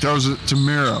inbound. He throws it to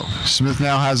Miro. Smith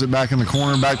now has it back in the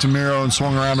corner, back to Miro, and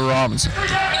swung around to Robinson.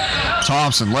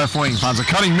 Thompson, left wing, finds a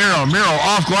cutting Miro. Miro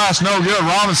off glass, no good.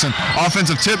 Robinson,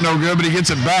 offensive tip, no good, but he gets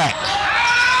it back.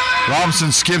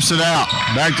 Robinson skips it out.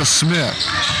 Back to Smith.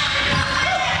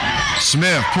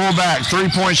 Smith, pull back,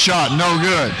 three-point shot, no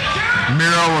good.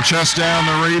 Miro will chest down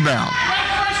the rebound.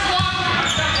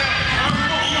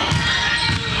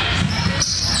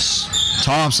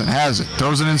 Thompson has it,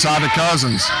 throws it inside to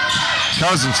Cousins.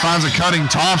 Cousins finds a cutting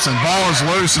Thompson. Ball is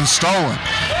loose and stolen.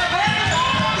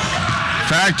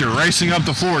 Factor racing up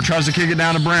the floor, tries to kick it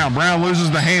down to Brown. Brown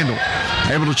loses the handle,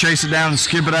 able to chase it down and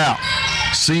skip it out.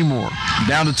 Seymour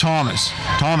down to Thomas.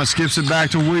 Thomas skips it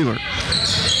back to Wheeler.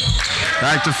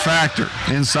 Back to Factor,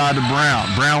 inside to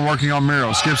Brown. Brown working on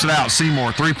Miro, skips it out.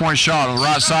 Seymour, three-point shot on the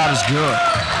right side is good.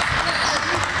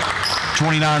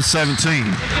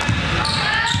 29-17.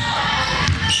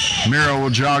 Miro will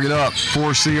jog it up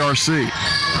for CRC.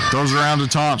 Throws it around to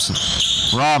Thompson.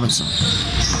 Robinson.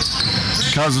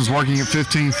 Cousins working at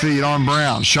 15 feet on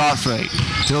Brown. Shot fake.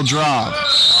 He'll drive.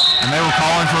 And they were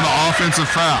calling for the offensive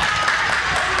foul.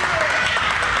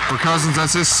 For Cousins,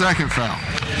 that's his second foul.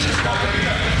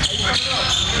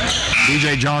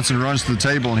 DJ Johnson runs to the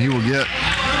table, and he will get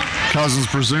Cousins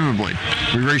presumably.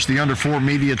 We reached the under 4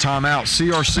 media timeout.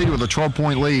 CRC with a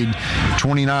 12-point lead,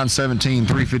 29-17,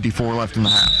 3:54 left in the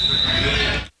half.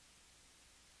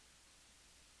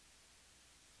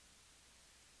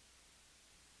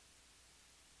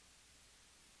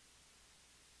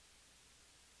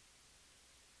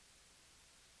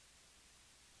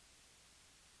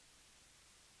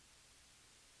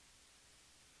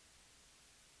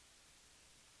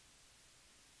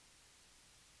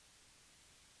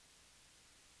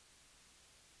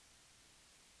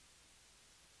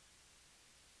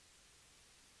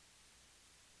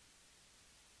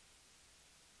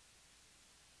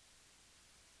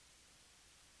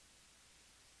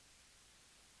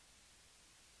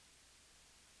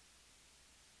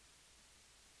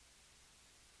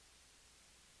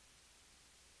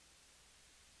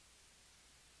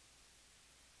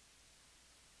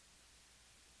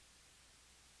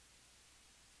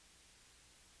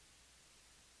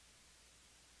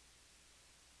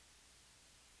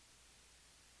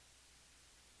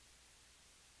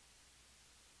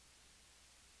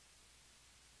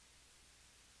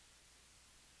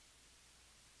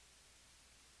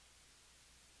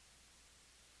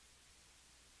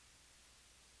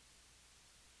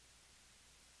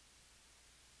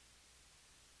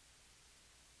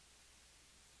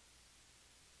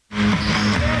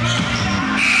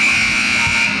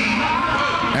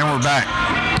 Back.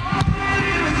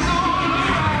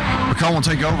 Bacone will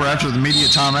take over after the media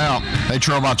timeout. They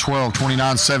trail by 12,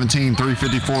 29-17,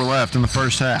 3:54 left in the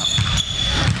first half.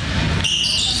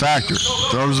 Factor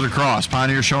throws it across.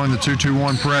 Pioneer showing the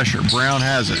 2-2-1 pressure. Brown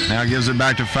has it. Now gives it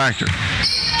back to Factor.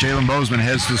 Jalen Bozeman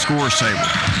heads to the scorer's table.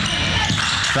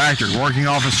 Factor working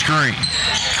off a screen.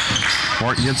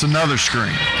 Gets another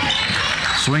screen.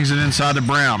 Swings it inside to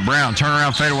Brown. Brown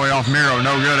turnaround fadeaway off Miro.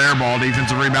 No good. Air ball.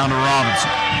 Defensive rebound to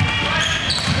Robinson.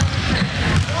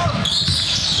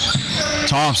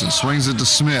 Thompson swings it to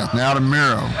Smith. Now to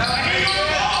Miro.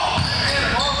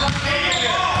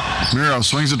 Miro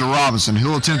swings it to Robinson.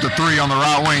 He'll attempt a three on the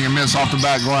right wing and miss off the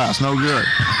back glass. No good.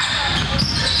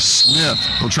 Smith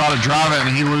will try to drive it,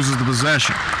 and he loses the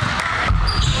possession.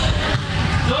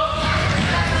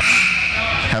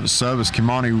 Have a sub as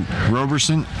Kimani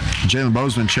Roberson. Jalen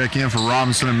Bozeman check in for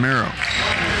Robinson and Miro.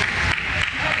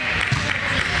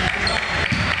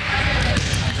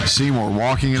 Seymour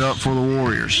walking it up for the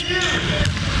Warriors.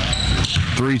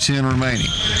 3:10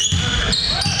 remaining.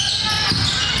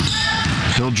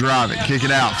 He'll drive it, kick it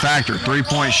out. Factor,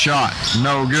 three-point shot,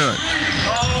 no good.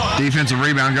 Defensive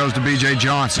rebound goes to B.J.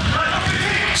 Johnson.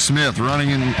 Smith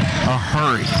running in a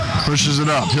hurry, pushes it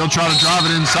up. He'll try to drive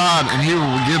it inside, and he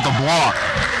will get the block.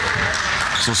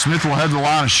 So Smith will head to the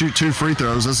line and shoot 2 free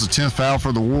throws. That's the 10th foul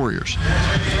for the Warriors.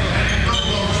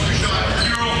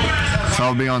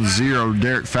 Foul will be on 0.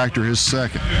 Derek Factor, his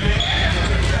second.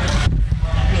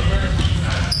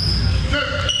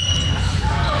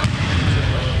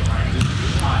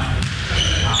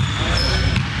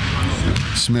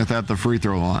 Smith at the free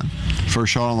throw line.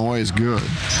 First shot on the way is good.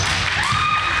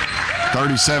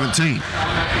 30-17.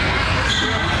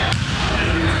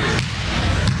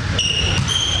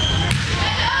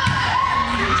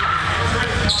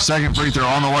 Second free throw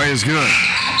on the way is good.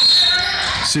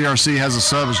 CRC has a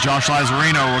sub as Josh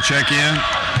Lazarino will check in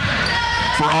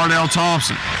for Ardell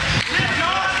Thompson.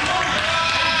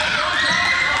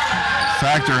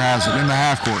 Factor has it in the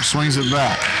half court. Swings it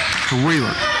back to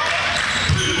Wheeler.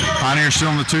 Pioneer still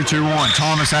in the 2-2-1.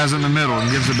 Thomas has it in the middle and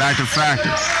gives it back to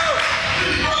Factor.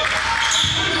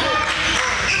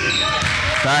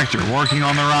 Factor working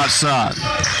on the right side.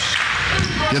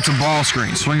 Gets a ball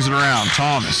screen. Swings it around.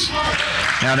 Thomas.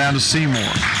 Now down to Seymour.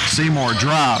 Seymour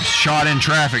drives. Shot in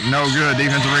traffic. No good.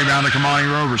 Defensive rebound to Kimani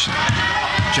Roberson.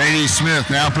 J.D. Smith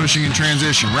now pushing in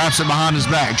transition. Wraps it behind his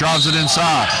back. Drives it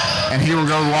inside. And he will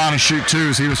go to the line and shoot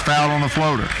 2 as he was fouled on the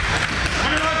floater.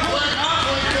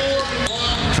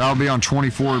 Foul will be on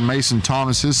 24, Mason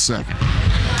Thomas, his second.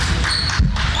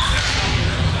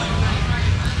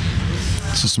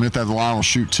 So Smith at the line will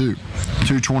shoot 2.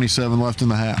 2:27 left in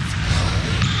the half.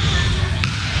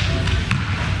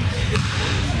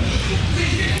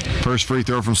 First free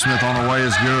throw from Smith on the way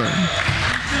is good.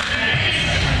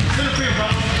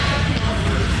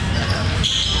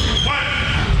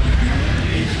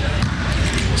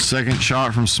 Second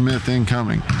shot from Smith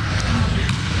incoming.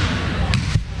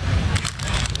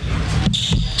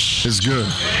 Is good.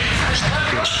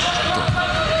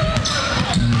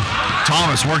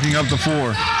 Thomas working up the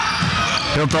floor.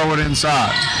 He'll throw it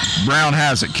inside. Brown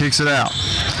has it, kicks it out.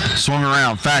 Swung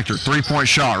around, Factor, three-point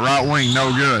shot, right wing, no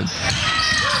good.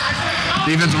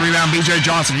 Defensive rebound, B.J.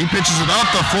 Johnson. He pitches it up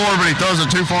the floor, but he throws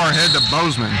it too far ahead to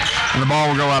Bozeman, and the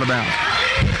ball will go out of bounds.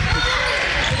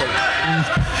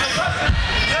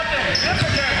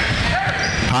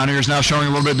 Pioneers now showing a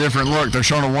little bit different look. They're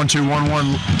showing a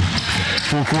 1-2-1-1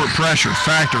 full court pressure.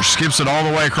 Factor skips it all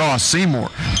the way across. Seymour,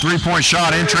 three-point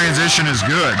shot in transition is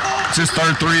good. It's his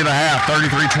third three of the half.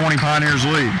 33-20 Pioneers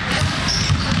lead.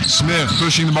 Smith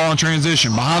pushing the ball in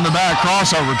transition. Behind the back,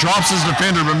 crossover. Drops his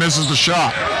defender but misses the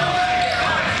shot.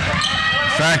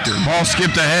 Factor, ball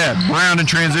skipped ahead. Brown in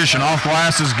transition. Off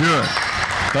glass is good.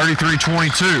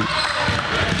 33-22.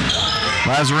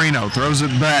 Lazarino throws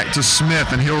it back to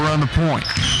Smith and he'll run the point.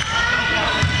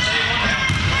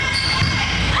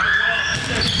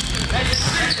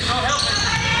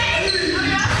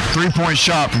 Three-point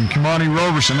shot from Kimani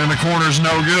Roberson in the corner is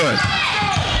no good.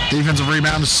 Defensive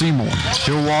rebound to Seymour.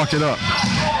 He'll walk it up.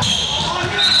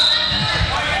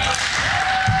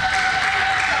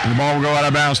 And the ball will go out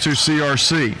of bounds to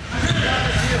CRC.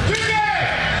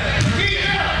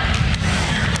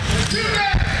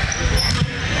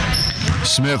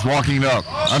 Smith walking it up.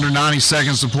 Under 90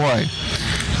 seconds to play.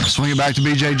 Swing it back to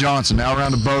B.J. Johnson. Now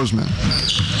around to Bozeman.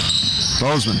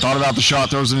 Bozeman thought about the shot.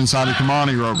 Throws it inside to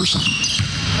Kimani Roberson.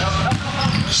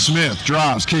 Smith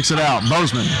drives, kicks it out.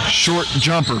 Bozeman, short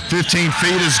jumper, 15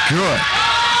 feet is good.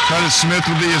 Credit Smith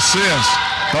with the assist.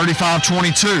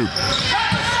 35-22.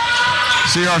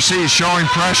 CRC is showing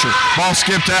pressure. Ball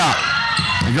skipped out.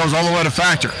 It goes all the way to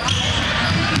Factor.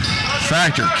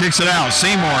 Factor kicks it out.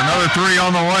 Seymour, another three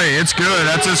on the way. It's good.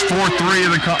 That's his fourth three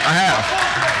of the half.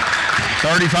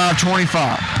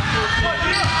 35-25.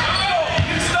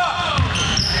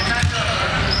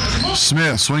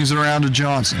 Smith swings it around to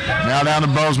Johnson. Now down to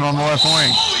Bozeman on the left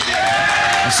wing.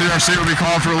 The CRC will be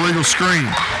called for a legal screen.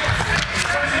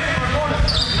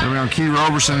 It'll be on Key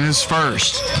Roberson, his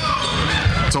first.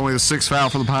 It's only the 6th foul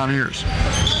for the Pioneers.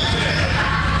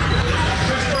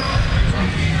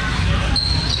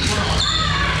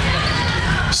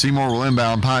 Seymour will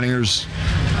inbound. Pioneers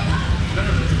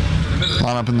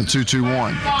line up in the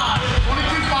 2-2-1.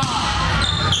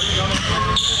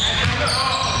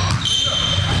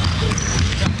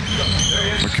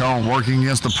 Bacone working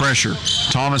against the pressure.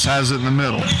 Thomas has it in the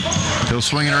middle. He'll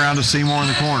swing it around to Seymour in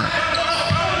the corner.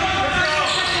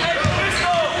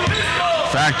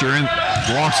 Factor in,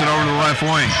 walks it over to the left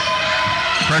wing.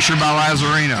 Pressured by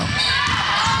Lazarino.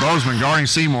 Bozeman guarding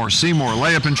Seymour. Seymour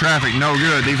layup in traffic, no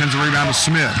good. Defensive rebound to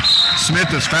Smith.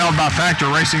 Smith is fouled by Factor,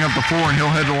 racing up the floor, and he'll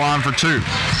head to the line for 2.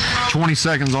 20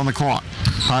 seconds on the clock.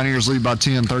 Pioneers lead by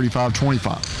 10,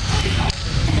 35-25.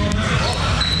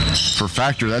 For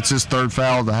Factor, that's his 3rd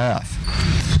foul of the half.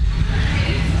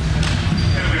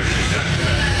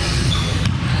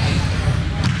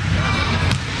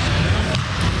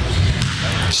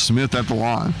 Smith at the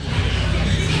line.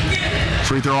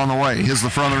 Free throw on the way. Hits the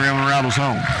front of the rim and rattles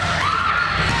home.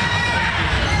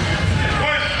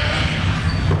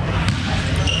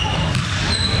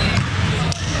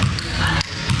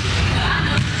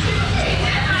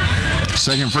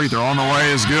 Second free throw on the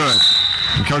way is good.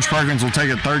 And Coach Perkins will take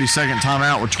a 30-second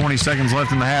timeout with 20 seconds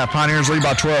left in the half. Pioneers lead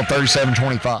by 12,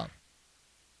 37-25.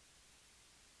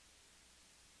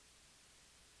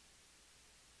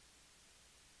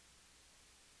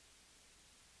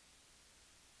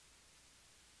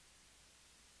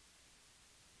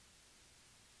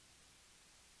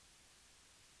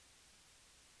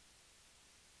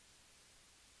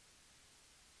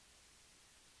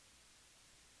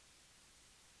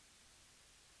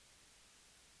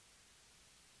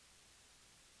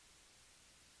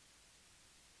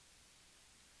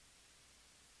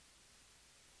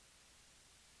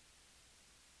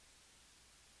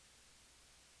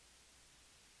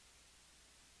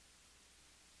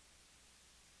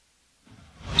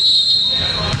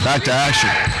 Back to action.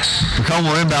 Bacone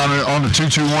will inbound it on the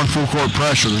 2-2-1 full court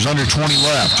pressure. There's under 20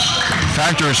 left.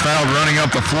 Factor is fouled running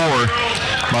up the floor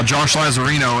by Josh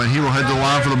Lazarino, and he will head to the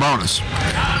line for the bonus.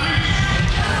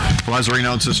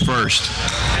 Lazarino, it's his first.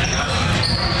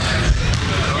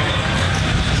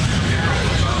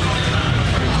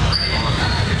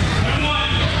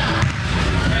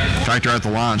 Factor at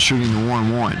the line, shooting the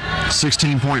 1-1.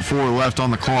 16.4 left on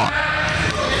the clock.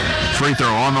 Free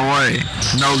throw on the way.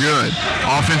 No good.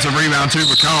 Offensive rebound to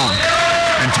Bacone.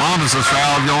 And Thomas is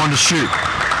fouled going to shoot.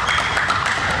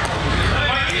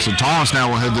 So Thomas now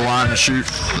will head the line to shoot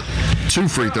 2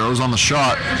 free throws on the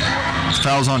shot.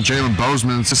 Fouls on Jalen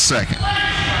Bozeman. It's his 2nd.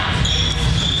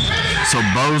 So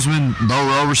Bozeman, Bo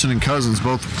Roberson, and Cousins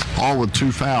both all with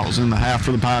 2 fouls in the half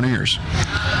for the Pioneers.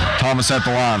 Thomas at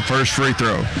the line. First free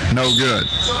throw. No good.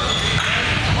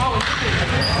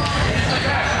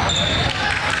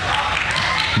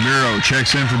 Miro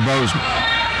checks in for Bozeman.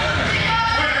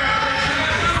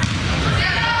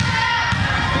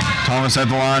 Thomas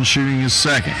at the line shooting his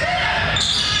 2nd.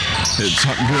 It's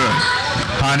good.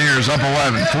 Pioneers up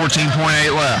 11, 14.8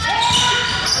 left.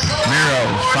 Miro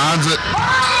finds it.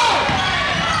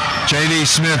 J.D.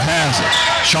 Smith has it.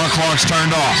 Shot clock's turned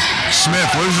off.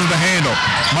 Smith loses the handle.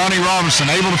 Monty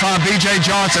Robinson able to find B.J.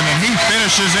 Johnson, and he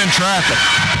finishes in traffic.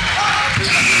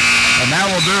 And that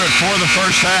will do it for the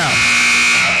first half.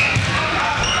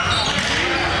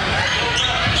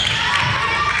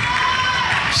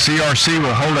 CRC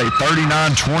will hold a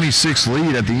 39-26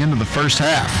 lead at the end of the first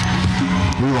half.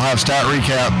 We will have stat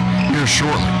recap here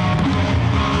shortly.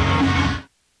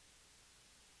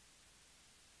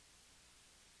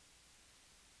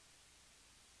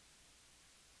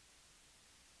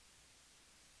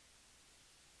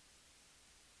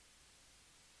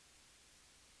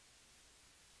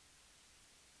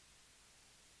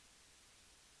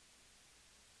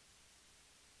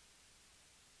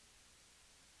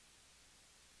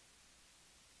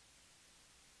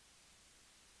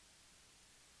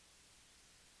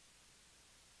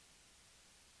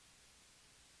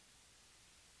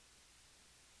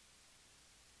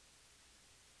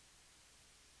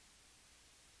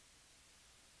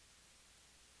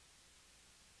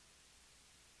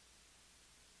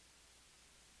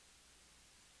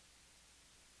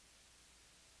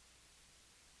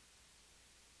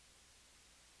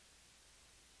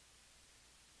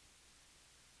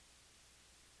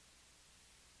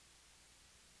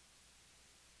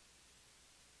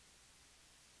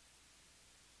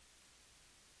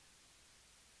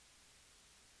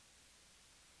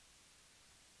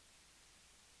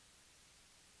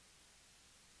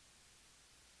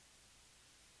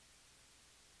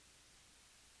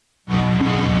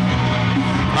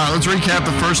 All right, let's recap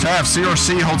the first half.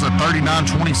 CRC holds a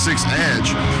 39-26 edge.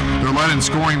 They're led in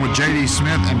scoring with J.D.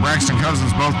 Smith and Braxton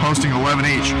Cousins both posting 11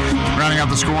 each. Rounding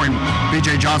out the scoring,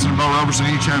 B.J. Johnson and Bo Roberson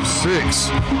each have 6.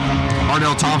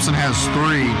 Ardell Thompson has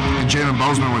 3, and Jalen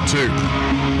Bozeman with 2.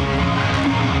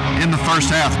 In the first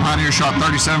half, Pioneers shot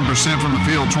 37% from the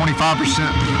field, 25%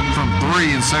 from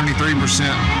 3, and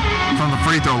 73% from the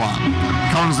free throw line.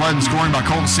 Bacone's led in scoring by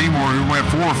Colton Seymour, who went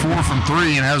 4 of 4 from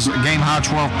 3 and has a game-high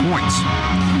 12 points.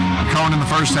 Bacone in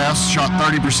the first half shot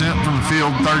 30% from the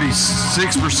field,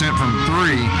 36% from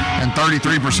 3, and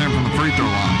 33% from the free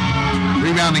throw line.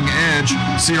 Rebounding edge,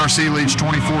 CRC leads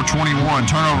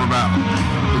 24-21, turnover battle.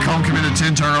 Bacone committed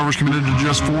 10 turnovers, committed to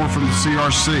just 4 for the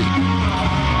CRC.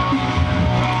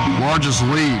 Largest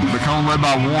lead, Bacone led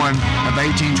by 1 at the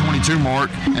 18-22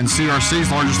 mark, and CRC's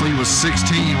largest lead was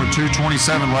 16 with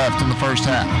 2:27 left in the first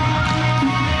half.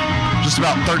 Just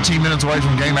about 13 minutes away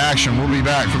from game action. We'll be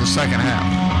back for the second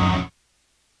half.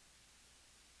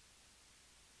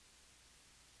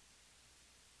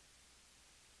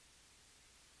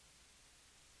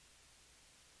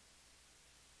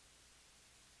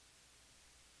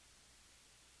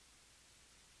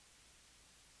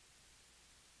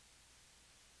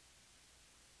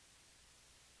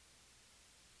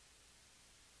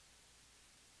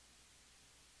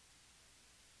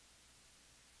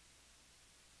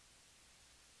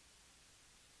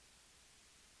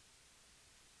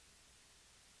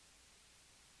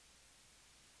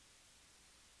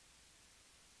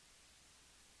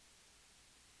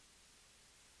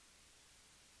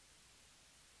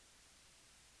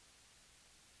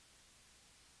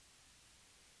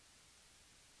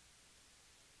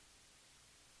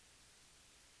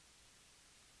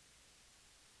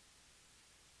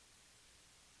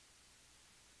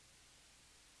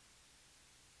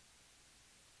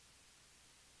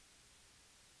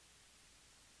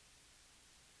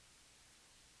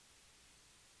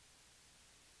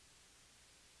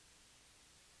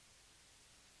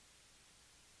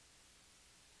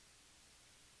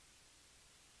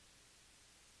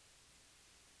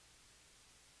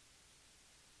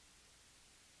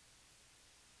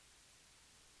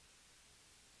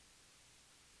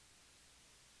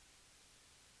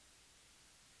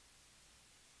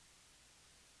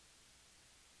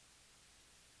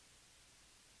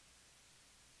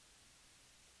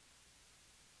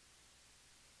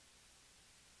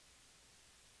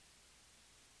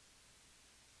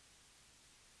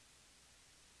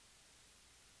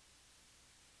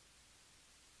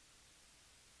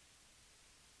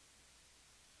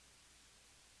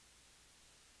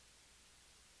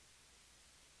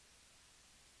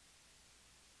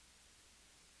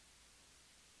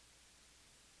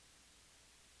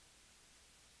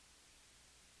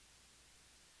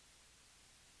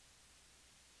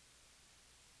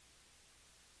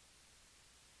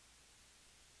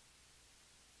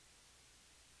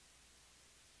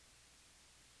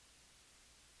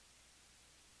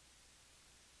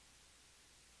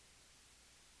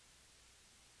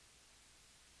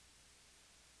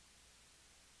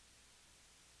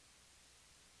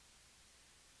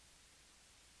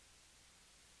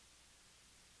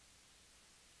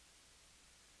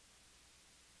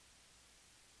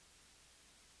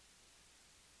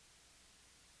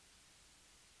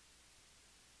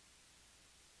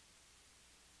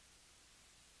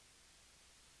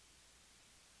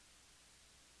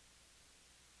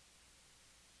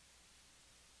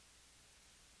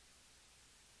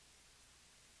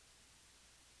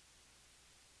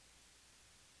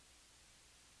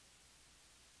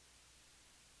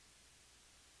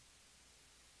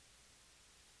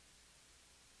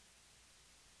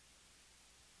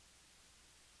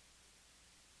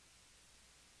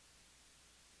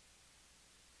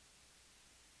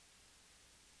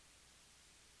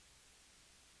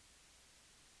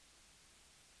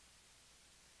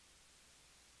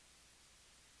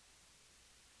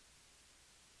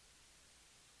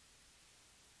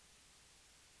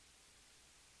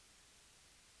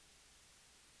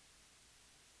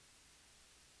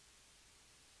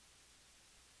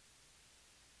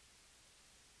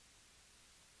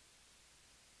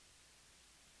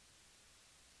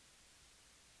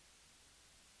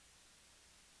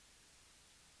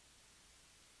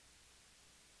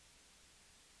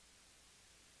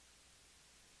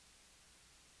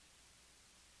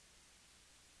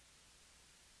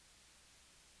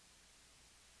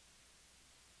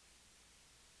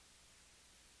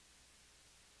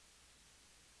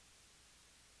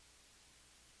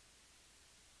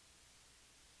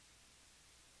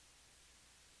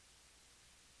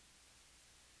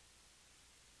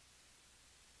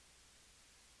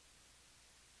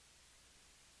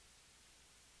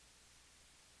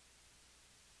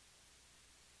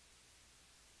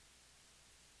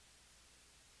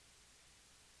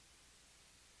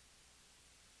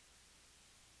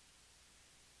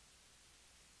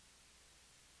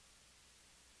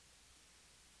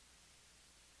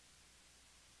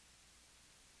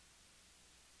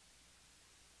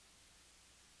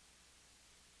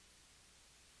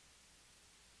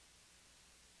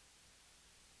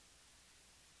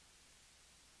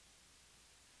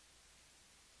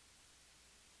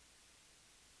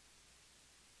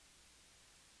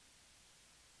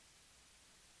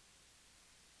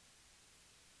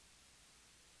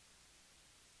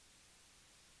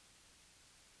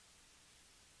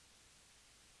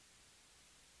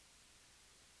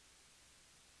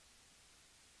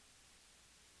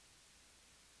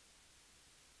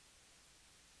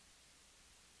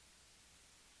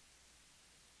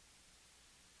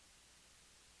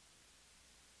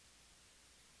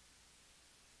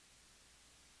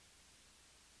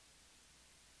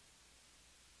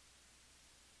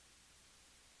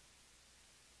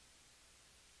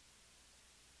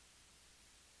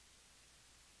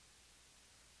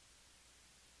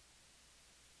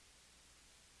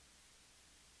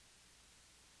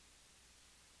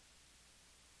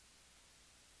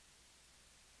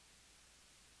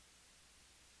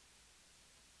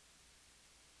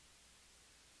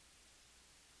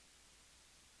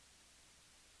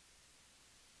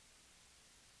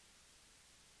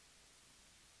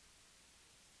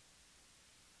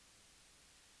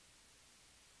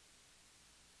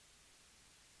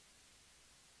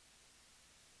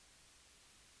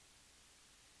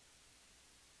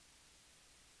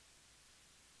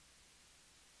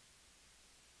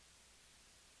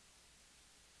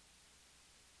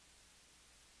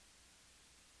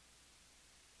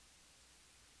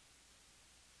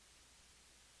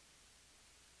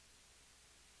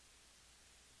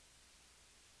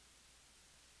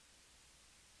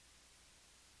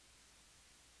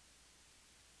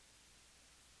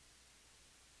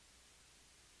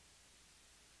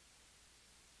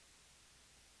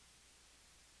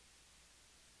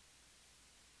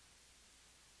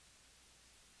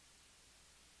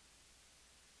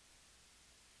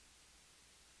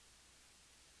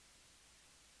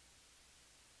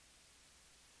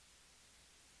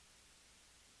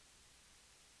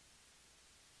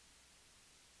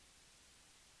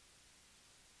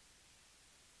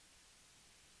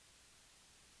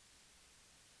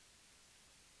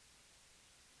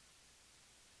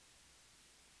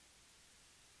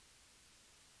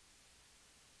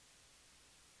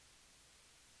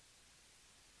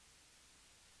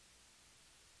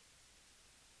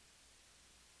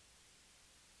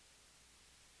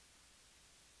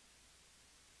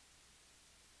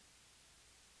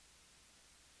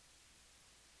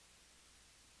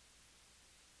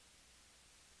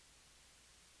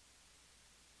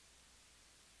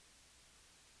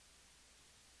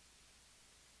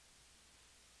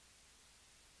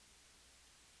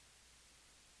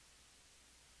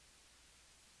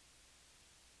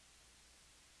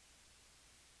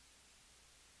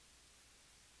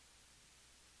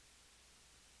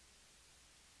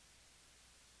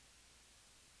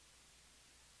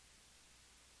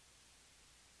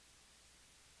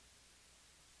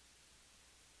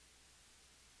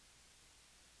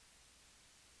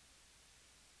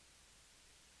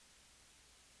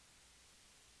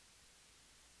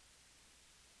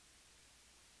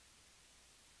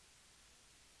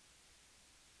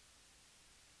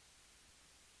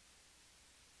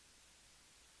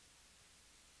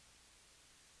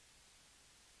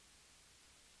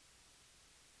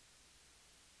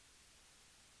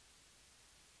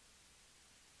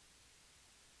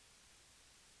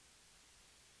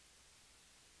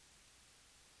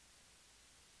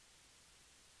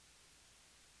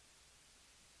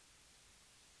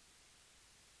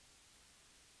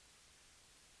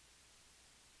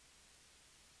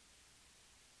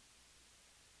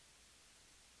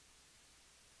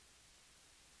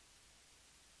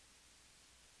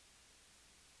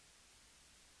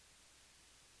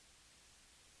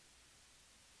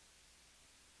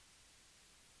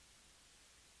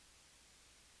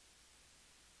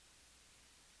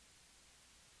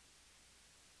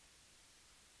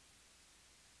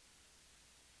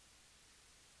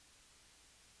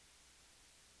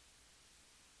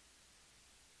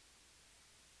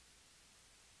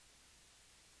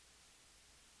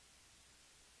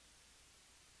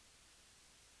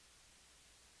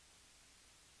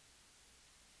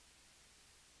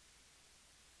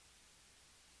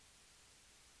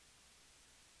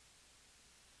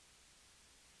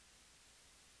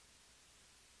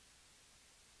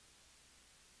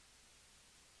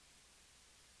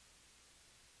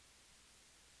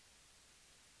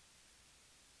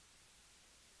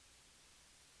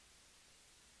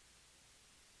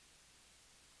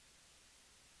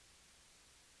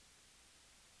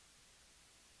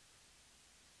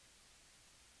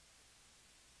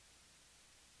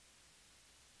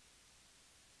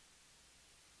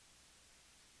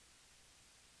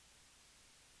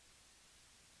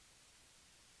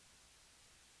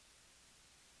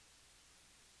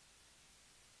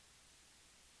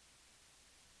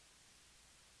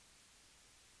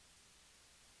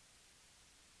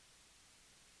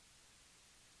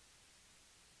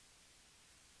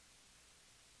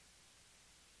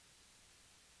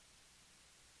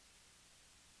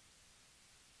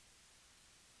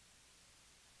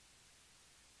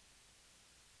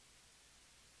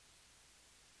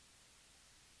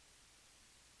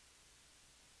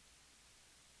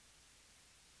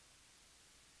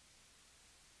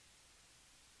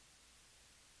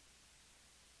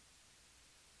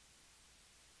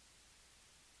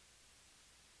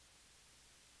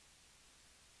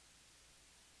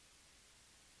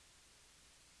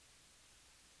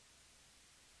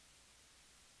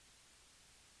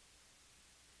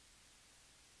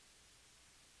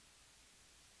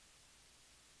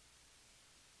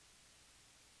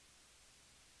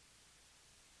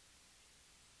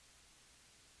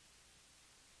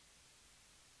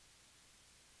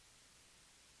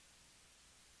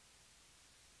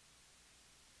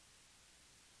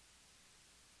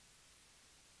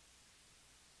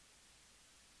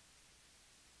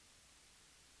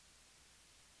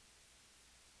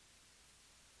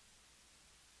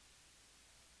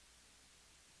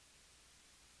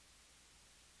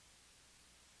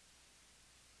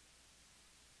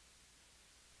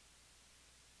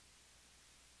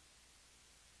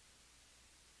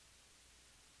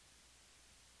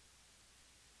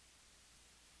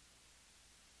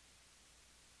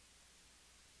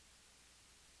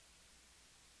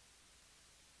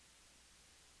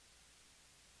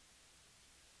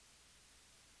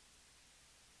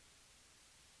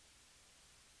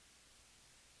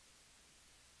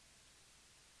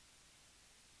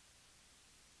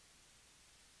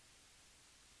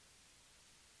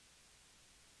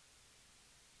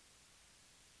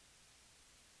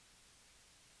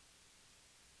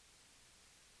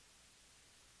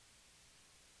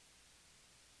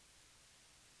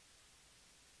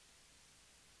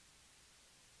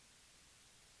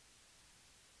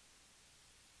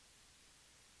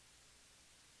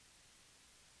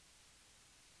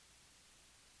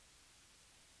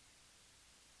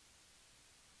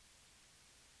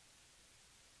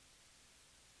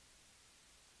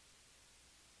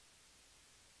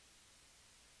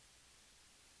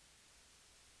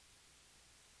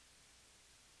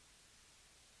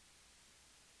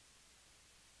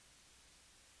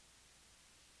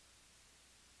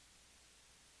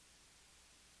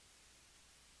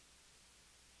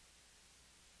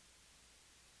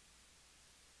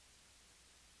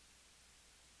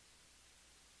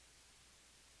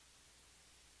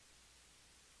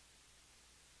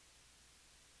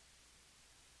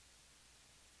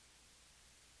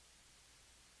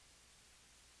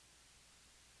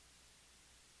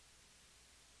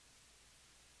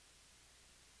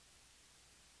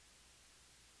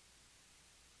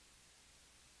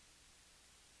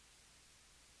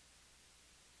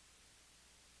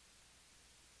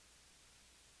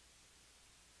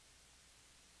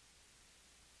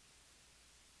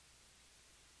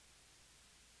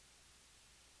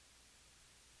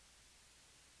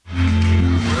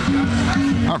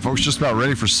 All right, folks, just about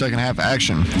ready for second half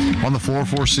action. On the floor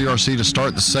for CRC to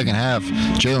start the second half,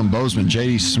 Jalen Bozeman,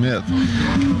 J.D. Smith,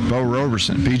 Bo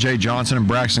Roberson, B.J. Johnson, and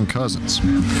Braxton Cousins.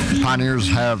 Pioneers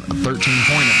have a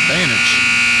 13-point advantage.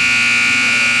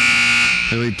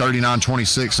 They lead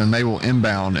 39-26, and they will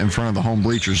inbound in front of the home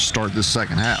bleachers to start this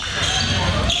second half.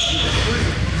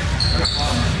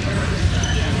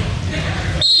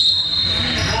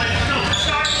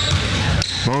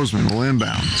 Bozeman will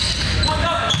inbound.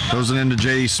 Throws it into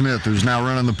J.D. Smith, who's now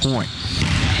running the point.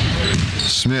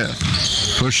 Smith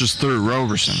pushes through.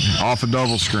 Roberson off a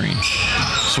double screen.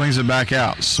 Swings it back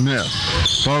out. Smith.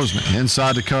 Bozeman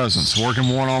inside to Cousins.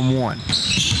 Working one-on-one.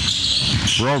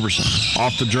 Roberson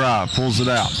off the drive. Pulls it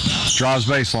out. Drives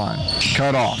baseline.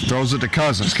 Cut off. Throws it to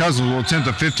Cousins. Cousins will attempt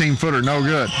a 15-footer. No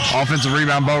good. Offensive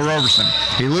rebound, Bo Roberson.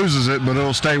 He loses it, but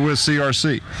it'll stay with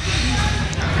CRC.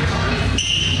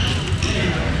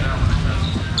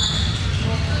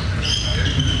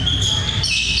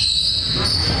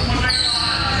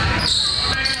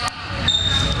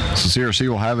 CRC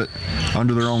will have it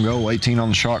under their own goal, 18 on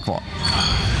the shot clock.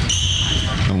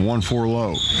 And 1-4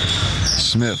 low.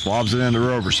 Smith lobs it into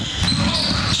Roberson.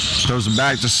 Throws it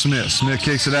back to Smith. Smith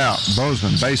kicks it out.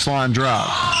 Bozeman, baseline drive.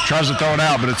 Tries to throw it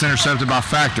out, but it's intercepted by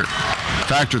Factor.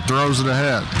 Factor throws it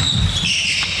ahead.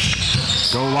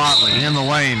 Go Lotley in the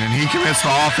lane, and he commits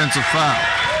the offensive foul.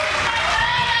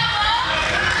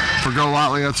 For Go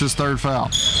Lotley, that's his third foul.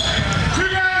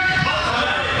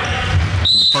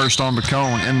 First on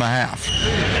Bacone in the half.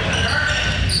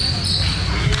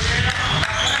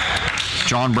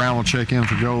 John Brown will check in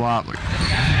for Joe Lotley.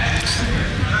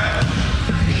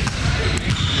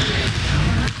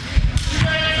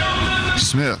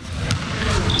 Smith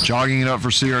jogging it up for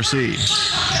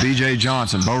CRC. B.J.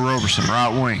 Johnson, Bo Roberson, right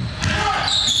wing.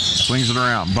 Swings it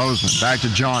around. Bozeman back to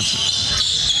Johnson.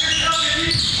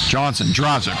 Johnson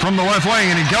drives it from the left wing,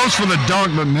 and he goes for the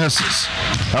dunk but misses.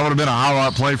 That would have been a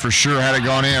highlight play for sure had it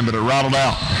gone in, but it rattled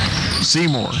out.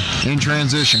 Seymour in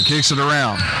transition, kicks it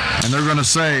around, and they're going to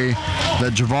say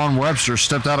that Javon Webster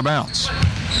stepped out of bounds.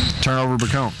 Turnover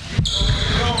Bacone.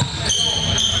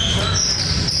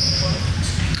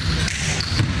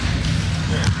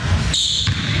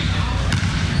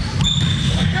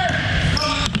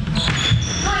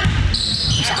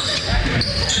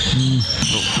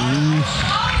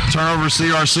 Turnover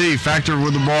CRC. Factor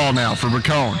with the ball now for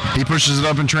Bacone. He pushes it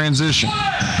up in transition.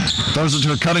 Throws it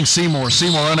to a cutting Seymour.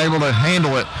 Seymour unable to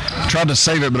handle it. Tried to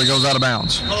save it, but it goes out of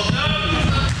bounds.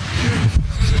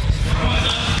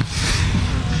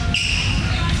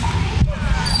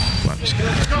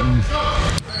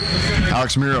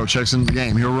 Alex Miro checks into the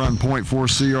game. He'll run point for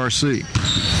CRC.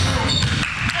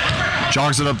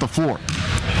 Jogs it up the floor.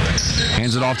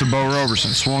 Hands it off to Bo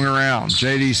Roberson. Swung around.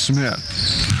 J.D. Smith.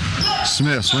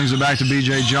 Smith swings it back to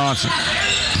B.J. Johnson.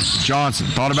 Johnson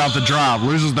thought about the drive.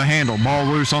 Loses the handle. Ball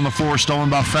loose on the floor. Stolen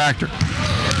by Factor.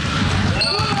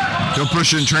 He'll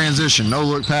push it in transition. No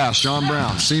look pass. John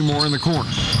Brown. Seymour in the corner.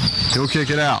 He'll kick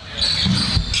it out.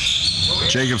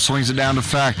 Jacobs swings it down to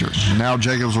Factor. Now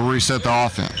Jacobs will reset the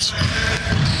offense.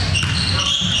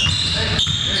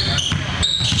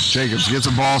 Jacobs gets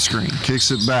a ball screen.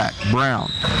 Kicks it back.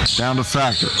 Brown down to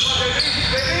Factor.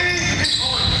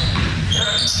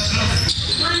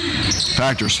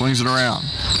 Factor swings it around.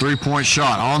 Three-point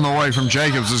shot on the way from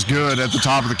Jacobs is good at the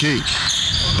top of the key.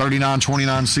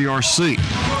 39-29 CRC.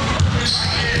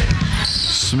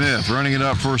 Smith running it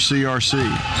up for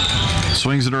CRC.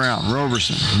 Swings it around.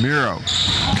 Roberson. Miro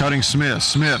cutting Smith.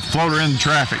 Smith floater in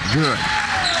traffic. Good.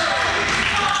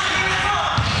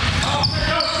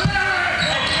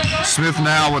 Smith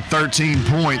now with 13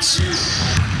 points.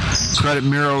 Credit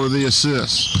Miro with the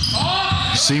assist.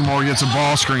 Seymour gets a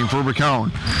ball screen for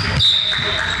Bacone.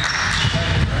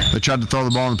 They tried to throw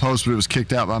the ball in the post, but it was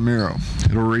kicked out by Miro.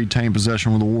 It'll retain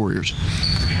possession with the Warriors.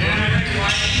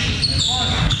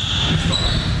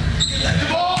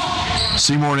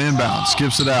 Seymour inbound,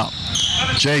 skips it out.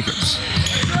 Jacobs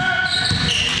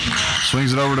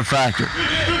swings it over to Factor.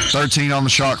 13 on the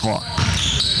shot clock.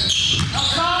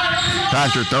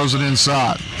 Factor throws it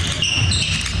inside.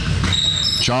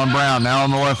 John Brown now on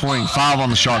the left wing, 5 on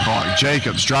the shot clock.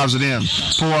 Jacobs drives it in.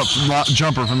 Pull-up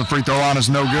jumper from the free throw line is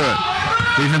no good.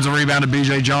 Defensive rebound to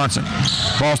B.J. Johnson.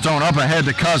 Ball's thrown up ahead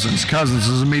to Cousins. Cousins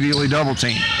is immediately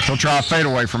double-teamed. He'll try a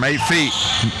fadeaway from 8 feet.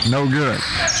 No good.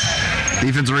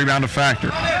 Defensive rebound to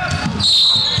Factor.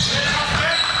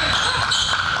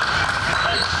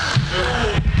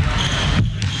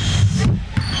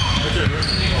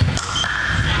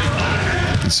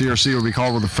 CRC will be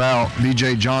called with a foul.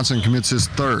 B.J. Johnson commits his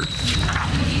third.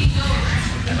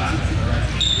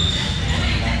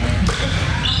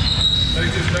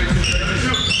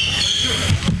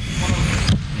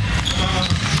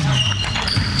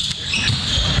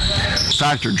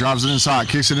 Factor drives it inside,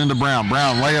 kicks it into Brown.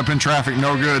 Brown layup in traffic,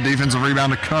 no good. Defensive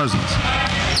rebound to Cousins.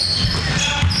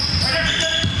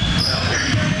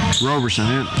 Roberson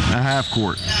in a half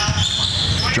court.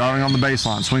 Driving on the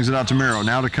baseline, swings it out to Miro.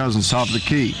 Now to Cousins, top of the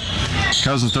key.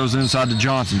 Cousins throws it inside to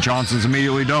Johnson. Johnson's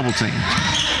immediately double teamed.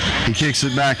 He kicks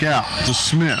it back out to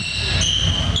Smith.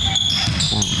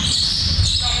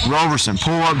 Roberson,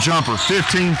 pull-up jumper,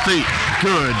 15 feet.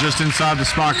 Good, just inside the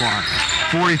spike line.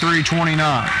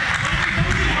 43-29.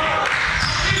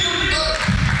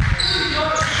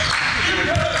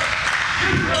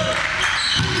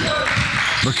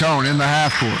 Bacone in the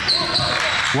half court.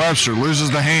 Webster loses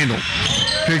the handle.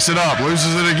 Picks it up,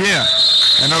 loses it again.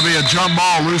 And there'll be a jump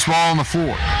ball, loose ball on the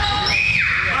floor.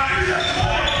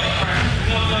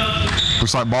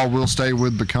 Looks like ball will stay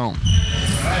with Bacone.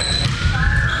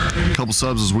 A couple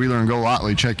subs as Wheeler and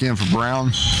Golightly check in for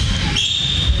Brown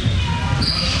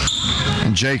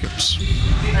and Jacobs.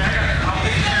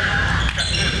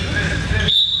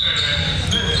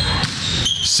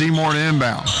 Seymour to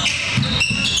inbound.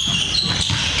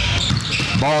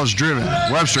 Ball is driven.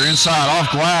 Webster inside,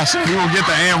 off glass. He will get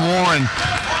the and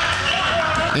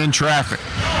one in traffic.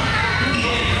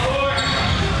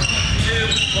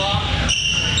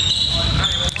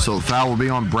 So the foul will be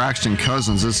on Braxton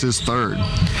Cousins. It's his third.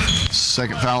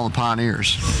 Second foul on the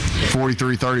Pioneers.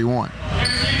 43-31.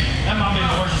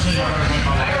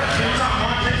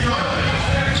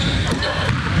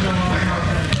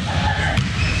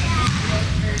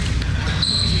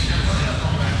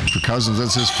 For Cousins,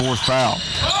 that's his fourth foul.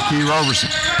 Key Roberson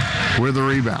with the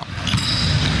rebound.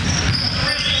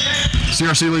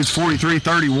 CRC leads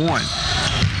 43-31.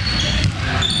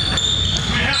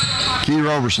 Key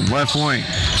Roberson, left wing,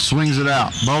 swings it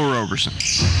out. Bo Roberson.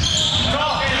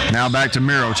 Now back to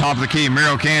Miro, top of the key.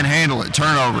 Miro can't handle it.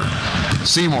 Turnover.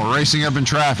 Seymour racing up in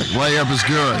traffic. Layup is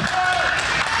good.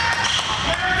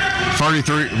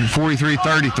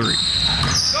 43-33.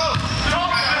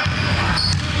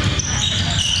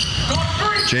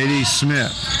 J.D.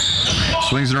 Smith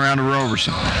swings it around to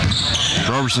Roberson.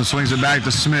 Roberson swings it back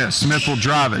to Smith. Smith will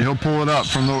drive it. He'll pull it up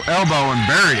from the elbow and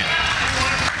bury it.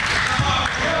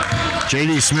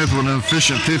 J.D. Smith with an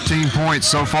efficient 15 points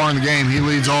so far in the game. He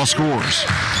leads all scorers.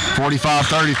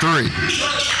 45-33.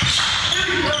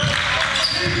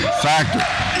 Factor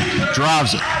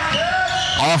drives it.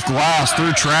 Off glass,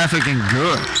 through traffic, and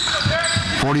good.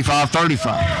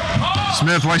 45-35.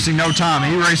 Smith wasting no time.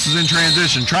 He races in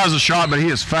transition. Tries a shot, but he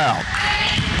is fouled.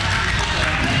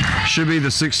 Should be the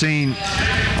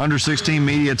under 16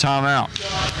 media timeout.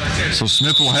 So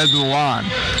Smith will head to the line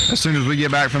as soon as we get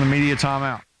back from the media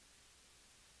timeout.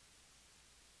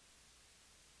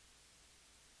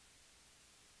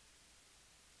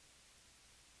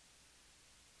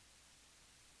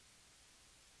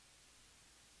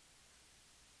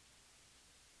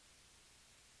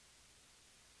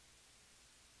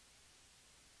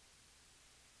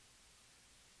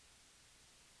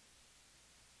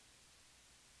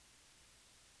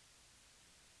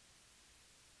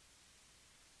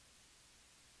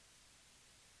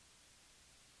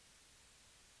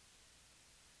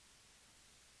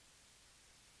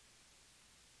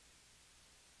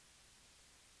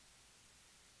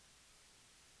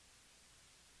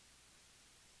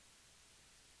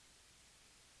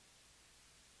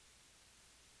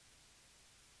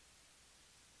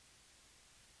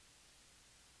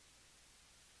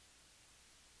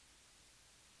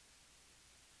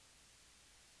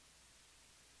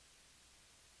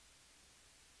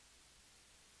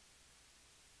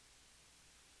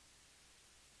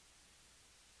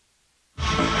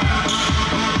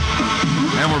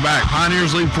 And we're back.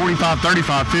 Pioneers lead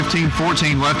 45-35,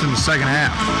 15-14 left in the second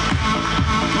half.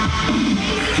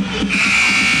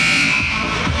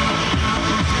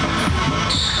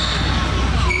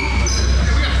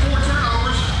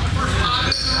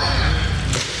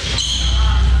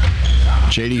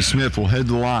 J.D. Smith will head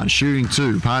to the line, shooting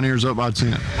two. Pioneers up by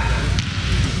 10.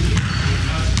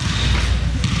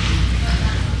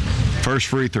 First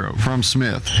free throw from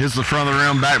Smith. Hits the front of the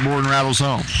rim, backboard, and rattles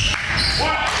home.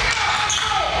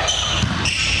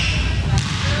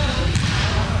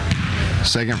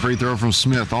 Second free throw from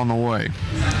Smith on the way.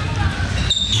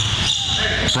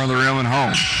 Front of the rim and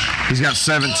home. He's got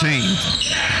 17.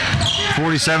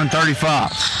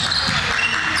 47-35.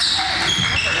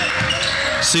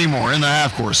 Seymour in the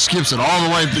half court. Skips it all the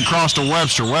way across to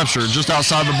Webster. Webster just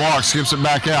outside the block. Skips it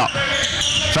back out.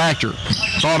 Factor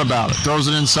thought about it. Throws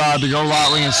it inside to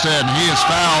Golightly instead. And he is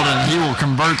fouled, and he will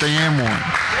convert the and one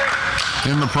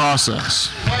in the process.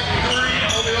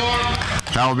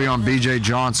 That will be on B.J.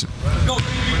 Johnson.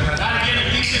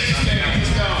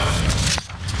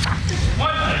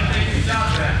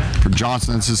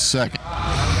 Johnson, it's his second.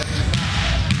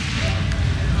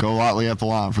 Go lightly at the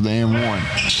line for the M1.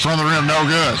 Front of the rim, no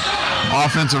good.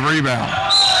 Offensive rebound.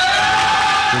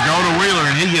 They go to Wheeler,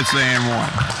 and he gets the M1.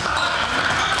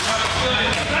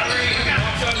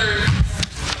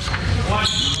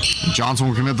 Johnson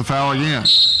will commit the foul again.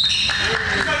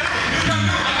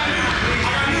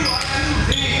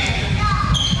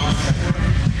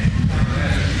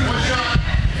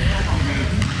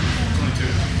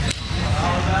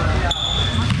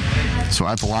 So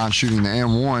at the line shooting the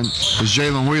M1 is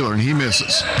Jalen Wheeler, and he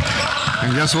misses.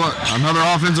 And guess what? Another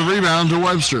offensive rebound to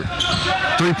Webster.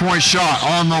 Three-point shot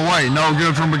on the way. No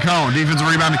good from Bacone. Defensive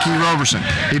rebound to Key Roberson.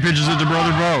 He pitches it to brother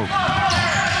Bo.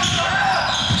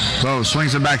 Bo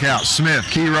swings it back out. Smith,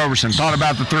 Key Roberson, thought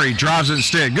about the three. Drives it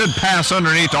instead. Good pass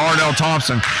underneath to Ardell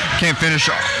Thompson. Can't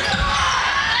finish.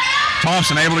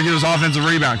 Thompson able to get his offensive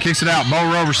rebound. Kicks it out.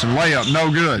 Bo Roberson, layup, no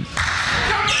good.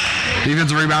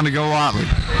 Defensive rebound to go lightly.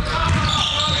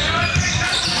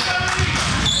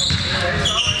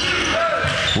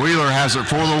 Wheeler has it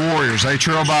for the Warriors. They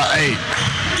trail by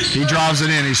 8. He drives it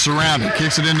in. He's surrounded.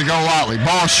 Kicks it in to go lightly.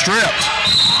 Ball stripped.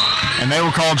 And they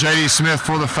will call J.D. Smith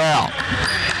for the foul.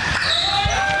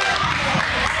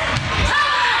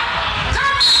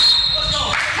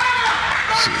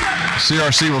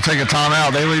 CRC will take a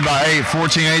timeout. They lead by 8.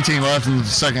 14-18 left in the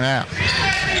second half.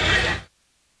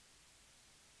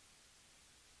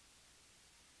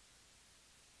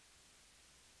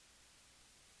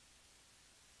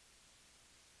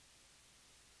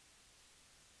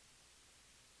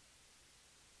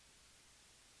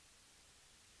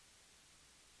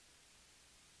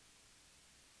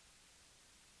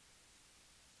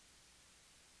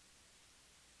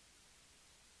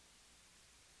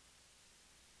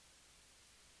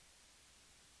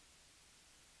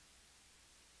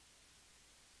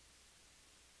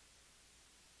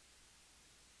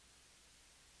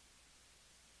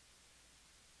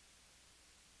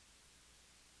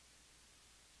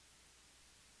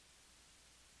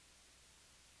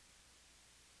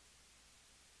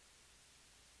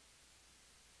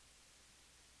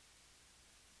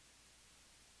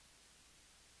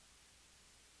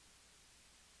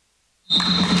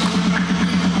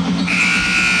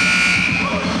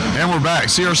 And we're back.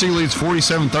 CRC leads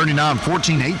 47-39,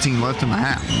 14-18 left in the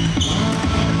half.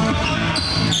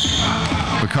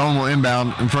 Bacone will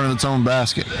inbound in front of its own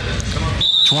basket.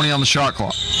 20 on the shot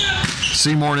clock.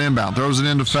 Seymour to inbound, throws it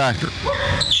into Factor.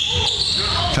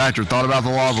 Factor thought about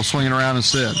the lob, will swing it around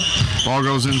instead. Ball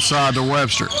goes inside to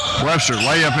Webster. Webster,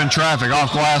 layup in traffic,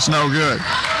 off glass, no good.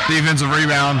 Defensive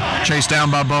rebound, chased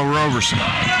down by Bo Roberson.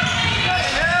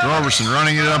 Roberson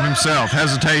running it up himself,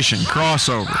 hesitation,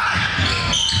 crossover.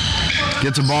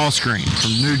 Gets a ball screen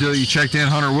from New Deal. Checked in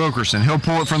Hunter Wilkerson. He'll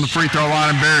pull it from the free throw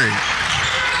line and bury it.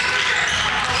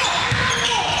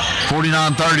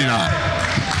 49-39.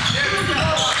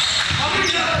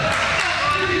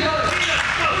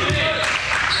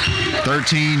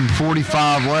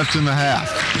 $13:45 left in the half.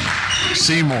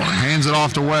 Seymour hands it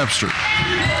off to Webster.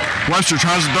 Webster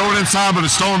tries to throw it inside, but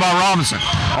it's stolen by Robinson.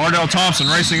 Ardell Thompson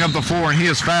racing up the floor, and he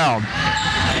is fouled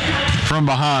from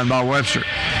behind by Webster.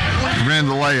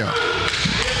 Prevented the layup.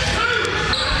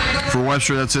 For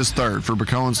Webster, that's his third. For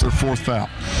Bacone, it's their fourth foul.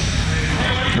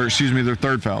 Or excuse me, their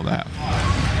third foul of the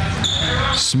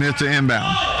half. Smith to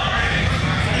inbound.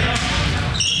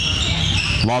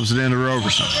 Lobs it into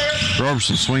Roberson.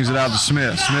 Roberson swings it out to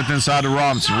Smith. Smith inside to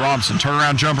Robinson. Robinson,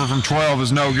 turnaround jumper from 12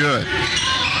 is no good.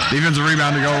 Defensive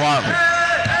rebound to go lightly.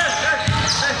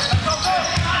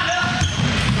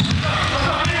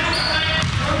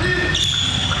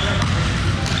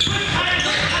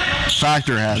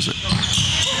 Factor has it.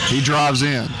 He drives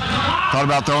in. Thought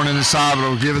about throwing it inside, but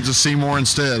he'll give it to Seymour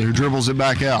instead, who dribbles it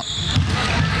back out.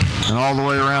 And all the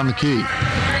way around the key.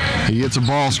 He gets a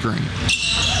ball screen.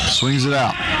 Swings it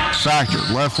out. Factor,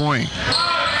 left wing.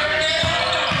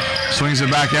 Swings it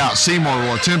back out. Seymour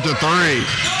will attempt a three.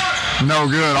 No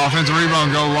good. Offensive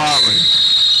rebound, go lightly.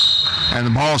 And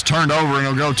the ball's turned over, and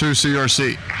it'll go to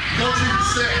CRC.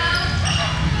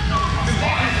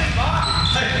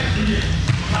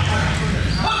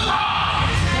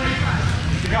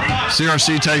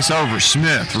 CRC takes over.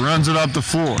 Smith runs it up the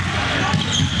floor.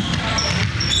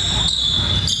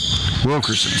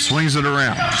 Wilkerson swings it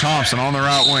around. Thompson on the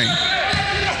right wing.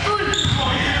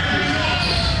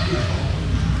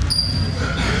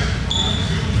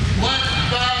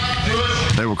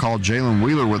 They will call Jalen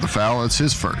Wheeler with a foul. It's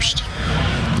his first.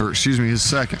 Or excuse me, his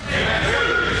second.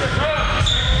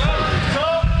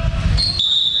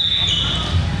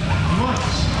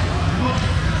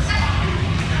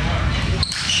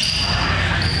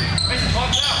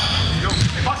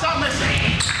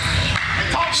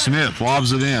 Smith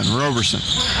lobs it in. Roberson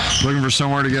looking for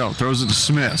somewhere to go. Throws it to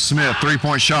Smith. Smith,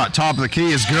 three-point shot. Top of the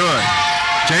key is good.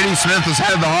 J.D. Smith has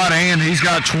had the hot hand. He's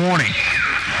got 20.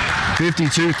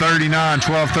 52-39,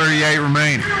 12:38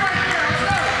 remaining.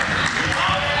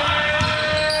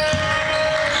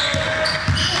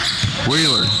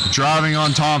 Wheeler driving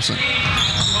on Thompson.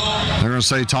 They're going to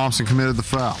say Thompson committed the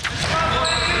foul.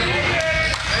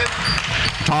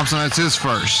 Thompson, that's his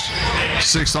first.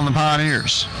 6th on the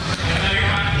Pioneers.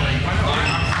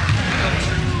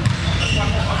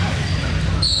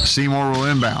 Seymour will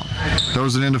inbound.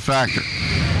 Throws it into Factor.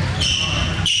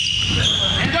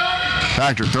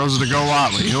 Factor throws it to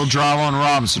Golightly. He'll drive on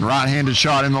Robinson. Right-handed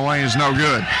shot in the lane is no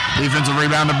good. Defensive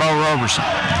rebound to Bo Roberson.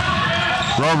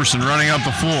 Roberson running up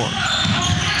the floor.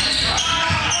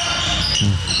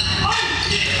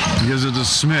 Gives it to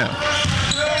Smith.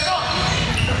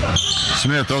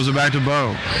 Smith throws it back to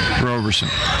Bo Roberson.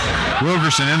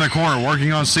 Wilkerson in the corner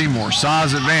working on Seymour.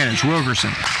 Size advantage. Wilkerson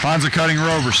finds a cutting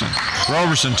Roberson.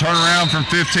 Roberson turnaround from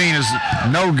 15 is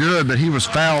no good, but he was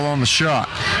fouled on the shot.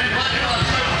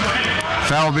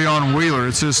 Foul will be on Wheeler.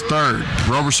 It's his third.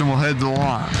 Roberson will head to the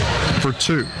line for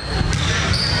 2.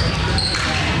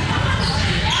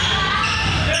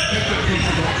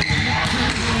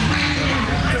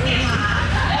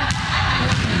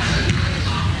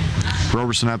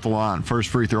 Roberson at the line. First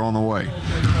free throw on the way.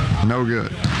 No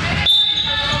good.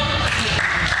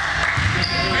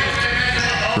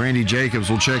 Randy Jacobs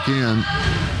will check in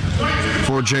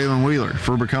for Jalen Wheeler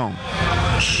for Bacone.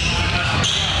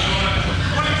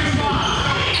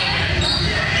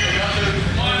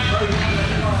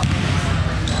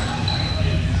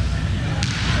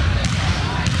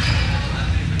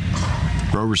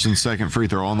 Roberson's second free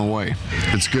throw on the way.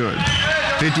 It's good.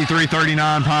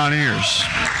 53-39 Pioneers.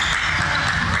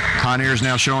 Pioneers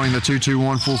now showing the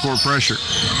 2-2-1 full court pressure.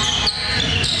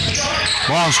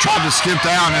 Ball's tried to skip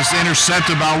down and it's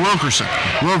intercepted by Wilkerson.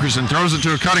 Wilkerson throws it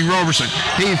to a cutting Roberson.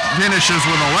 He finishes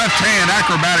with a left-hand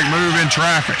acrobatic move in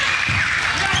traffic.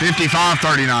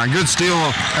 55-39. Good steal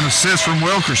and assist from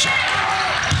Wilkerson.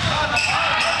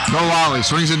 Golightly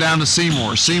swings it down to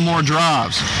Seymour. Seymour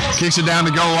drives. Kicks it down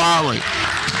to Golightly.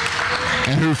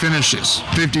 And who finishes?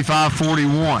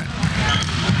 55-41.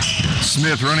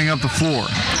 Smith running up the floor.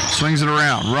 Swings it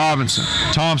around. Robinson.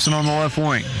 Thompson on the left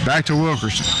wing. Back to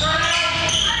Wilkerson.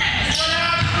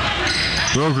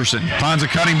 Wilkerson finds a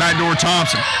cutting backdoor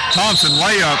Thompson. Thompson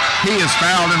layup. He is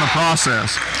fouled in the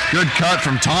process. Good cut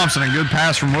from Thompson and good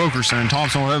pass from Wilkerson. And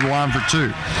Thompson will head the line for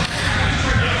 2.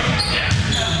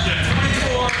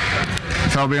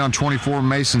 Foul will be on 24.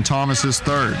 Mason Thomas, his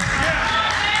third.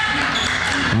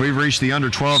 And we've reached the under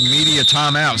 12 media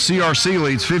timeout. CRC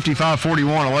leads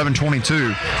 55-41,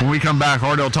 11-22. When we come back,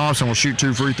 Ardell Thompson will shoot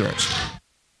 2 free throws.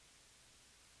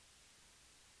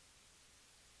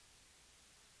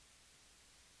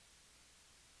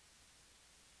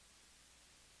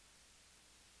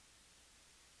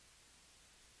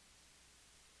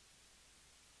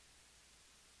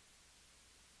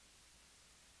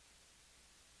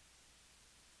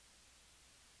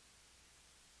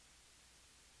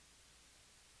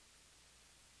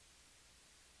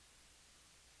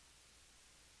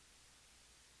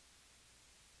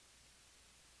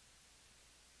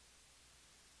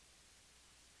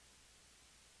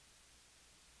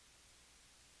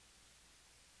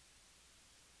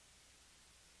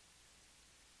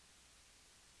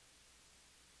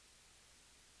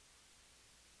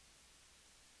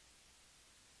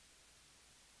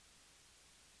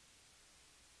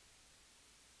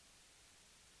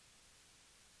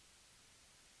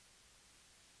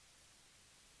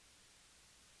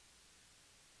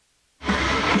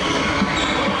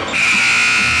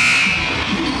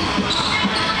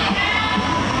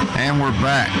 And we're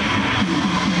back.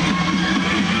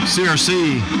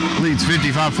 CRC leads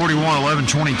 55-41,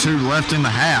 11-22 left in the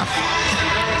half.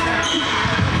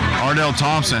 Ardell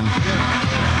Thompson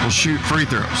will shoot free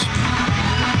throws.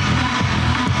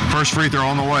 First free throw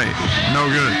on the way. No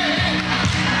good.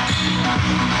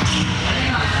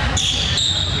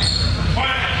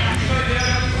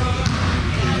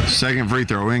 Second free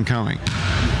throw incoming.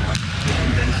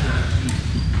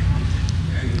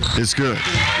 It's good.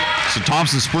 So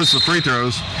Thompson splits the free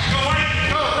throws.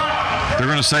 They're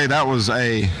going to say that was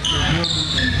a,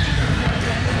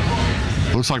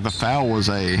 looks like the foul was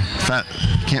a,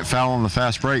 can't foul on the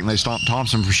fast break, and they stopped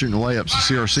Thompson from shooting the layup, so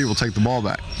CRC will take the ball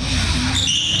back.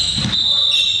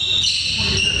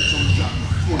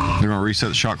 They're going to reset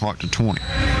the shot clock to 20.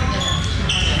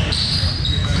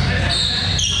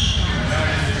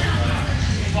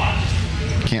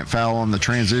 Can't foul on the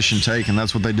transition take, and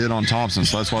that's what they did on Thompson,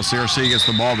 so that's why CRC gets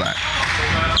the ball back.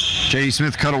 J.D.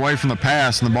 Smith cut away from the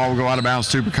pass, and the ball will go out of bounds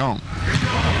to Bacone.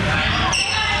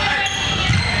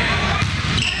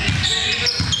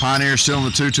 Pioneers still in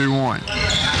the 2-2-1.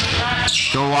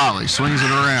 Golightly swings it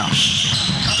around.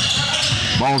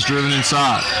 Ball's driven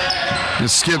inside.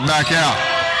 It's skipped back out.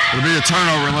 It'll be a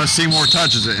turnover unless Seymour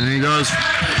touches it, and he does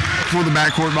for the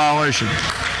backcourt violation.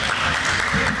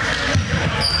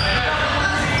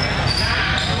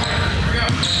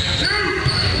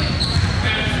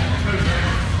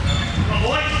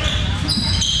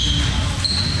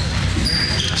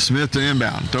 Smith to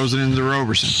inbound, throws it into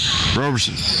Roberson.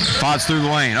 Roberson fights through the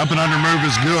lane. Up and under move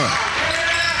is good.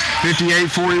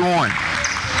 58-41.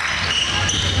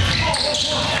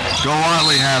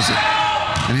 Golightly has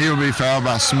it, and he'll be fouled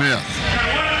by Smith.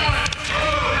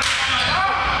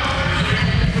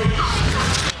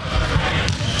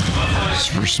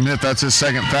 For Smith, that's his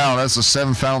second foul. That's the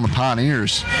 7th foul on the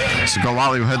Pioneers. So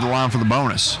Golightly will head the line for the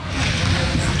bonus.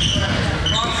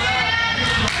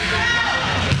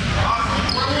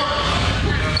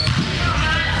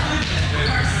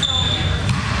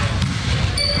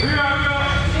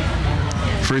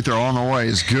 Free throw on the way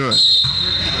is good.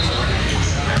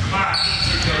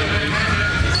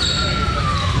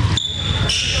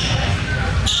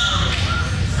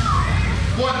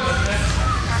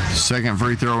 Second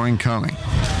free throw incoming.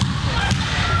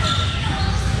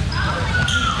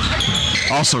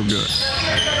 Also good.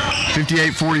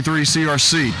 58-43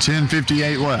 CRC,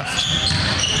 10:58 left.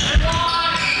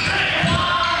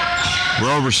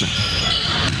 Roberson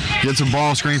gets a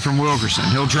ball screen from Wilkerson.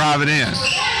 He'll drive it in,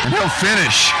 and he'll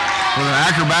finish with an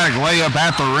acrobatic layup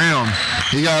at the rim.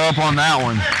 He got up on that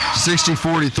one.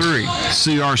 60-43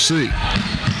 CRC.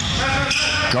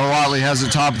 Golightly has the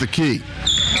top of the key.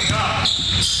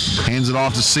 Hands it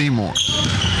off to Seymour.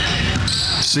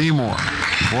 Seymour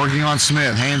working on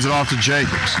Smith. Hands it off to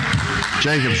Jacobs.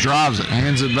 Jacobs drives it.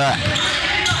 Hands it back.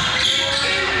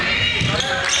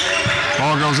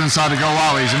 Ball goes inside to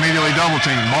Golightly. He's immediately double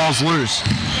teamed. Ball's loose.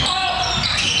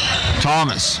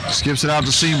 Thomas skips it out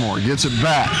to Seymour. Gets it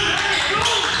back.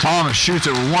 Thomas shoots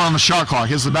it with 1 on the shot clock.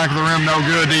 Hits the back of the rim. No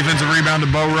good. Defensive rebound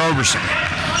to Bo Roberson.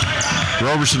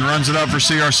 Roberson runs it up for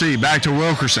CRC. Back to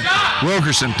Wilkerson.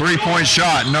 Wilkerson, 3-point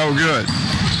shot, no good.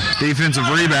 Defensive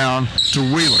rebound to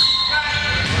Wheeler.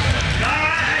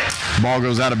 Ball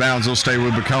goes out of bounds. He'll stay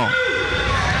with Bacone.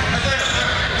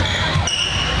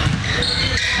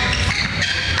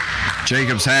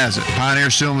 Jacobs has it.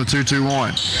 Pioneers still in the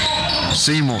 2-2-1.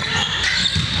 Seymour.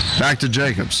 Back to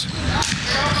Jacobs.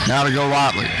 Now to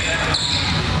Golightly.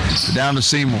 Down to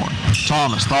Seymour.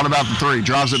 Thomas thought about the 3.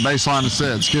 Drives it baseline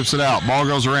instead. Skips it out. Ball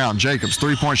goes around. Jacobs,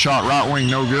 3-point shot. Right wing,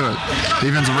 no good.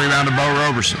 Defensive rebound to Bo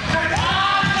Roberson.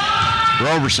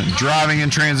 Roberson driving in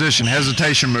transition.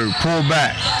 Hesitation move. Pull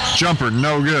back. Jumper,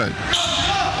 no good.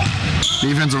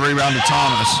 Defensive rebound to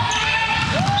Thomas.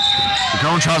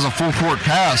 Bacone tries a full court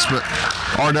pass, but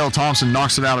Ardell Thompson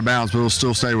knocks it out of bounds, but it'll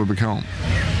still stay with Bacone.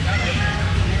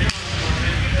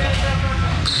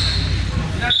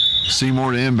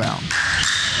 Seymour to inbound.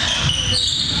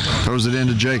 Throws it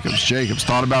into Jacobs. Jacobs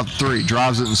thought about the 3.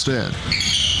 Drives it instead.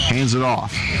 Hands it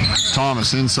off.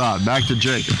 Thomas inside. Back to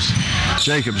Jacobs.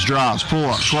 Jacobs drives. Pull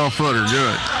up. 12-footer.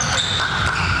 Good.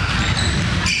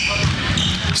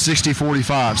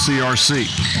 60-45 CRC.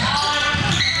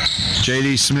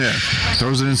 J.D. Smith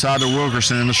throws it inside to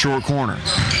Wilkerson in the short corner.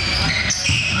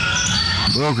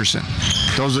 Wilkerson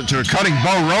throws it to a cutting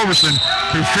Bo Roberson,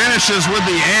 who finishes with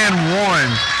the and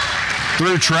 1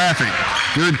 through traffic.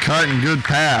 Good cut and good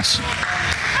pass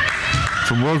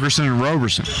from Wilkerson and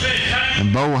Roberson.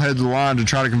 And Bo will head to the line to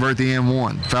try to convert the and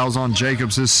 1. Fouls on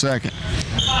Jacobs his second.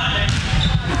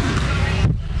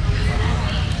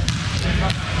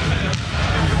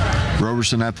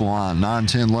 Roberson at the line.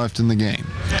 9-10 left in the game.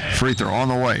 Free throw on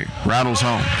the way. Rattles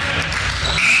home.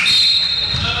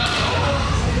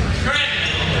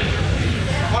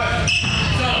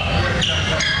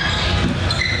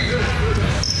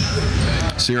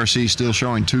 CRC still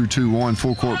showing 2-2-1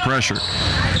 full court pressure.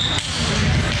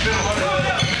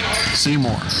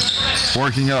 Seymour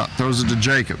working up, throws it to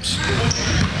Jacobs.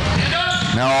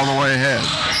 Now all the way ahead.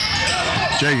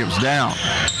 Jacobs down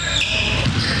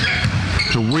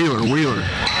to Wheeler. Wheeler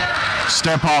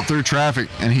step hop through traffic,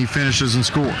 and he finishes and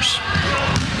scores.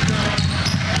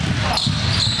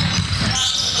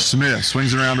 Smith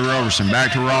swings it around to Roberson.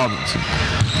 Back to Robinson.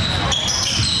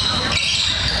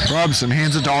 Robinson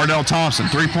hands it to Ardell Thompson.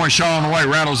 3-point shot on the way,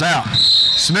 rattles out.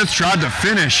 Smith tried to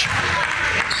finish,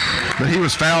 but he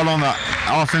was fouled on the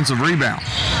offensive rebound.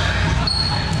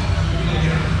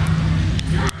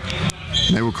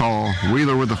 They will call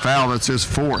Wheeler with the foul. That's his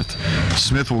 4th.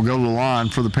 Smith will go to the line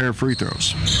for the pair of free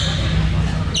throws.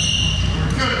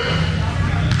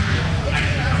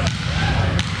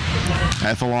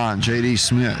 At the line, J.D.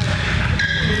 Smith.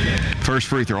 First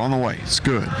free throw on the way. It's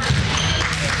good.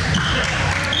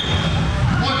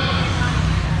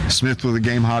 Smith with a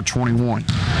game-high 21.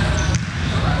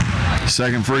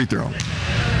 Second free throw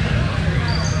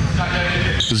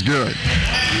is good.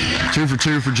 2 for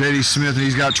 2 for J.D. Smith, and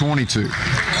he's got 22.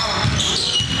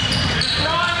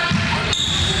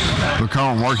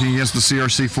 Bacone working against the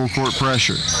CRC full court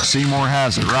pressure. Seymour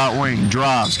has it, right wing,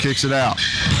 drives, kicks it out.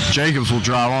 Jacobs will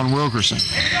drive on Wilkerson,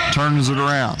 turns it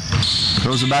around,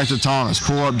 throws it back to Thomas.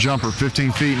 Pull-up jumper,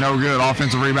 15 feet, no good.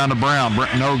 Offensive rebound to Brown,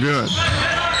 no good.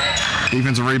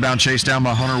 Defensive rebound chased down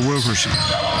by Hunter Wilkerson.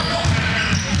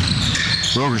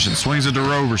 Wilkerson swings it to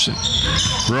Roberson.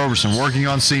 Roberson working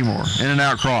on Seymour. In and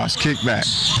out cross, kick back.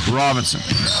 Robinson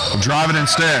will drive it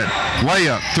instead.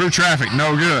 Layup through traffic,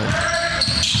 no good.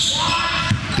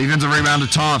 Defensive rebound to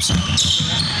Thompson.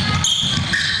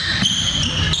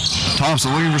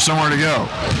 Thompson looking for somewhere to go.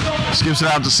 Skips it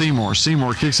out to Seymour.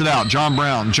 Seymour kicks it out. John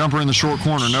Brown, jumper in the short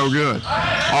corner, no good.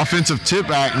 Offensive tip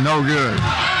back, no good.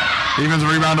 Defensive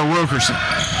rebound to Wilkerson.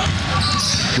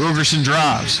 Wilkerson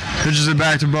drives. Pitches it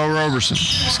back to Bo Roberson.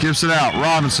 Skips it out.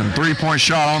 Robinson, three-point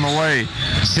shot on the way.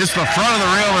 Hits the front of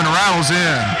the rim and rattles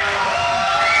in.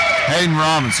 Hayden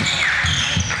Robinson.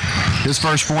 His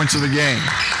first points of the game.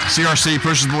 CRC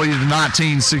pushes the lead to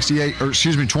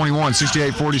 21,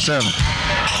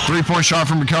 68-47. Three-point shot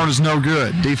from Bacone is no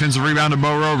good. Defensive rebound to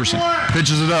Bo Roberson.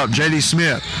 Pitches it up. J.D.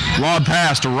 Smith. Lob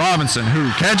pass to Robinson, who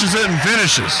catches it and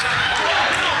finishes.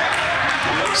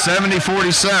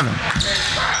 70-47.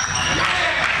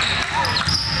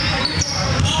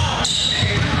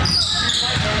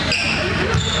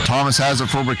 Thomas has it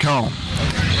for Bacone.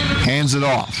 Hands it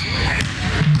off.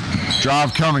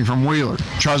 Drive coming from Wheeler.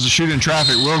 Tries to shoot in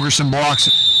traffic. Wilkerson blocks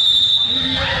it.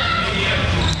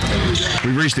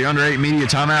 We've reached the under 8 media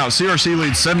timeout. CRC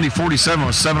leads 70-47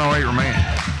 with 7:08 remaining.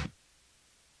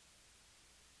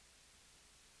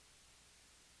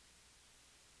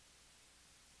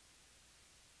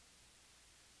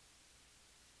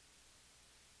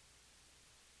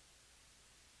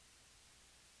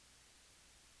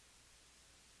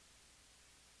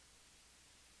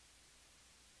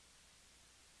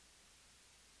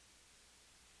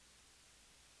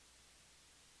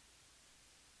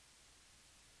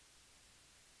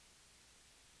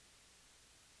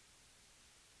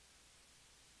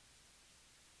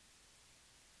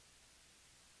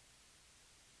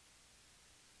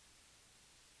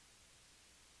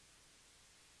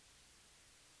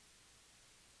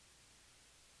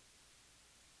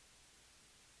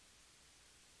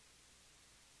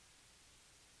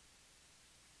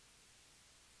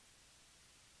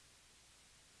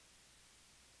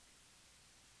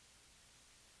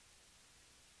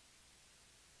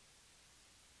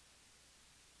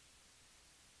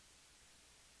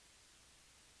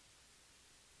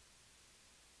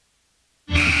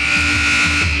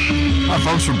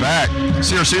 Folks, we're back.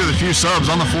 CRC with a few subs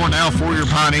on the floor now for your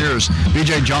Pioneers.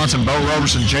 B.J. Johnson, Bo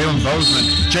Roberson, Jalen Bozeman,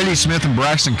 J.D. Smith, and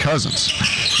Braxton Cousins.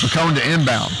 Bacone to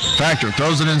inbound. Factor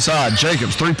throws it inside.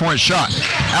 Jacobs, three-point shot.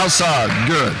 Outside,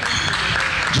 good.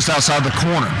 Just outside the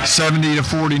corner,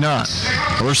 70-49.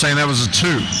 Well, they're saying that was a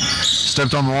 2.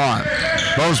 Stepped on the line.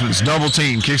 Bozeman's double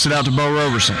team, kicks it out to Bo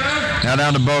Roberson. Now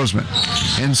down to Bozeman.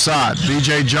 Inside,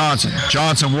 B.J. Johnson.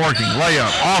 Johnson working.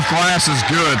 Layup. Off glass is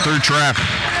good through traffic.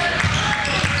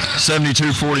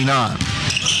 72-49.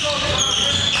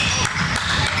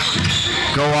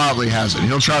 Golightly has it.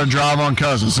 He'll try to drive on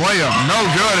Cousins. Layup, no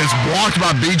good. It's blocked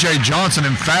by B.J. Johnson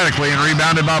emphatically and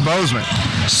rebounded by Bozeman.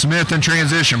 Smith in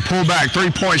transition. Pull back.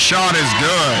 Three-point shot is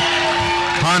good.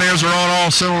 Pioneers are on all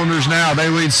cylinders now. They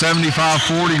lead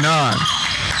 75-49.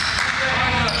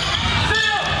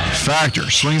 Factor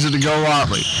swings it to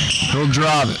Golightly. He'll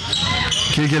drive it.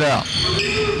 Kick it out.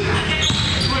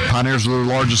 Pioneers with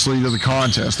the largest lead of the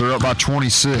contest. They're up by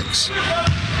 26.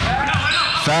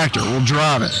 Factor will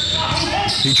drive it.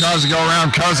 He tries to go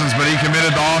around Cousins, but he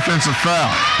committed the offensive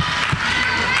foul.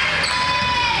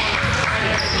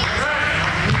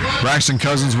 Braxton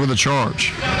Cousins with a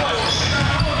charge.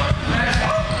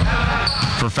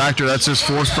 For Factor, that's his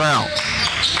 4th foul.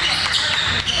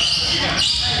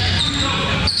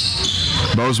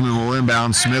 Bozeman will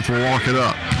inbound. Smith will walk it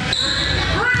up.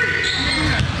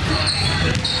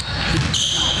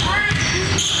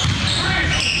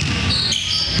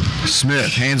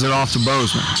 Smith hands it off to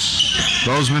Bozeman.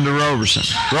 Bozeman to Roberson.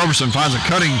 Roberson finds a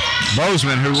cutting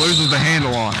Bozeman who loses the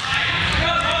handle on it.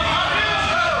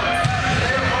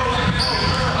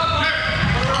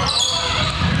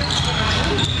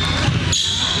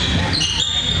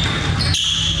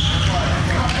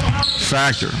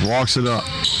 Factor walks it up.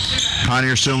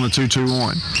 Pioneer still in the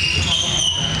 2-2-1.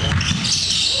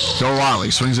 Golightly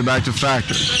swings it back to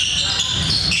Factor.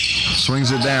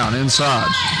 Swings it down inside.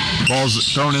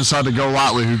 Ball's thrown inside to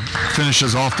Golightly, who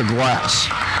finishes off the glass.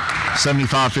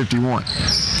 75-51.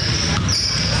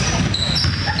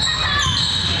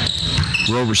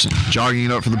 Roberson jogging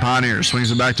it up for the Pioneers. Swings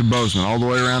it back to Bozeman, all the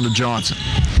way around to Johnson.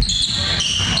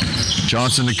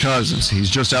 Johnson to Cousins.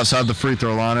 He's just outside the free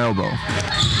throw line elbow.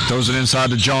 Throws it inside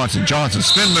to Johnson. Johnson,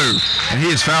 spin move. And he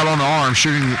is fouled on the arm,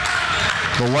 shooting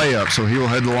the layup, so he will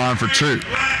head to the line for 2.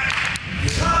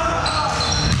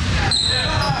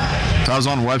 Fouls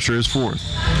on Webster, his 4th.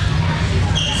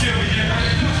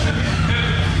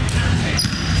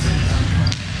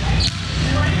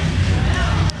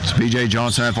 It's B.J.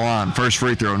 Johnson at the line. First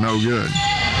free throw, no good.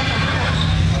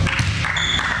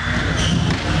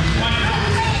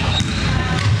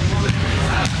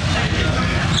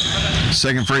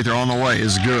 Second free throw on the way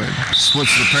is good.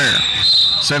 Splits the pair.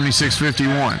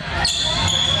 76-51.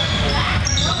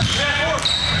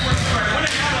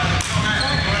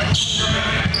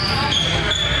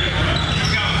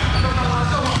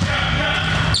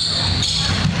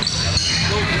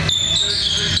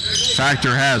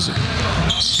 Factor has it.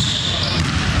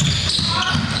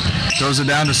 Throws it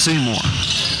down to Seymour.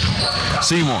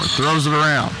 Seymour throws it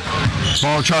around.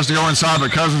 Ball tries to go inside,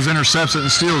 but Cousins intercepts it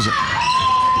and steals it.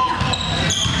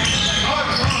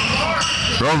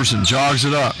 Roberson jogs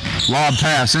it up. Lob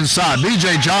pass inside.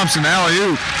 B.J. Johnson,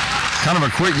 alley-oop. Kind of a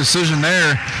quick decision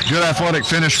there. Good athletic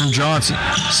finish from Johnson.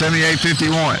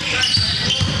 78-51.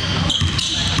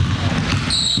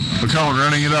 Bacone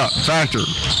running it up. Factor,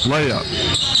 layup.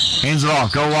 Hands it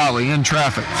off. Golightly in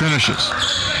traffic. Finishes.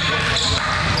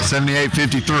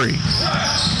 78-53.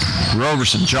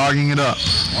 Roberson jogging it up.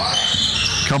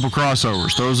 Couple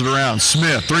crossovers. Throws it around.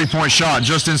 Smith, three-point shot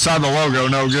just inside the logo.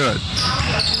 No good.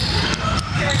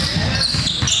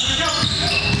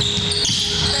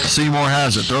 Seymour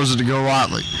has it. Throws it to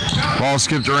Golightly. Ball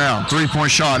skipped around.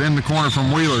 Three-point shot in the corner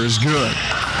from Wheeler is good.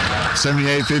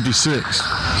 78-56.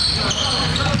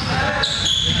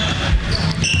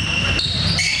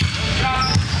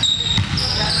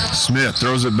 Smith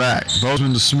throws it back.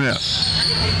 Bozeman to Smith.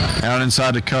 Out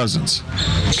inside to Cousins.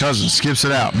 Cousins skips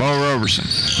it out. Bo Roberson.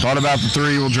 Thought about the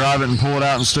three. Will drive it and pull it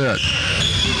out instead.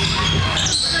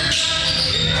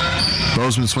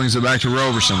 Bozeman swings it back to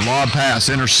Roberson. Lob pass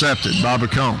intercepted by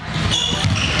Bacone.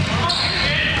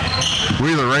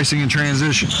 Wheeler racing in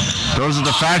transition. Throws it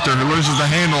to Factor, who loses the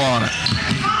handle on it.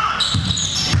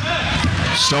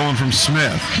 Stolen from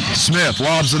Smith. Smith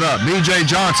lobs it up. B.J.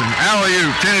 Johnson,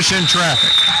 alley-oop, finish in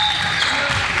traffic.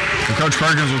 And Coach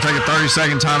Perkins will take a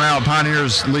 30-second timeout.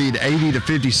 Pioneers lead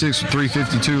 80-56 with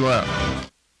 3:52 left.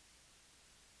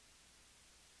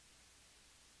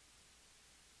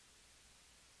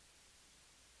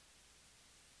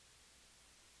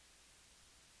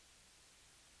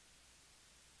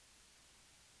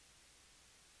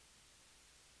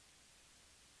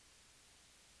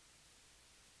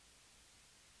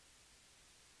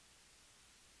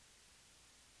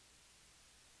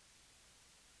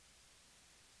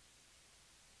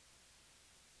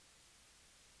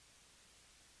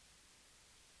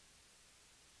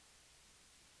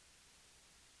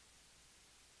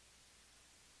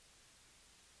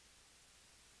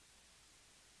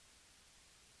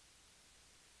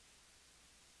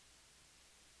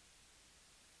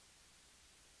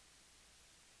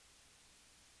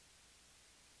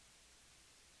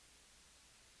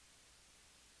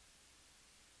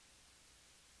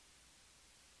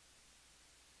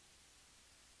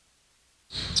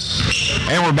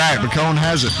 And we're back. Bacone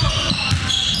has it.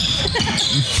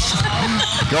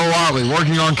 Golightly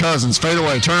working on Cousins. Fade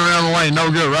away. Turn around the lane. No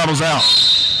good. Rattles out.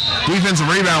 Defensive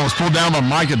rebound was pulled down by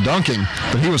Micah Duncan,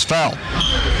 but he was fouled.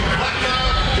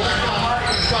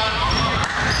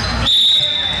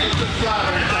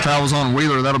 Foul was on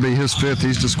Wheeler. That'll be his 5th.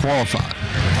 He's disqualified.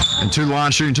 And to the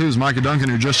line shooting 2 is Micah Duncan,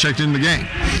 who just checked into the game.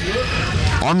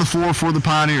 On the floor for the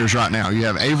Pioneers right now, you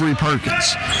have Avery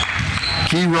Perkins,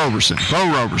 Key Roberson, Bo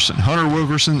Roberson, Hunter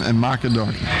Wilkerson, and Micah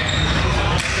Duncan.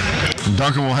 And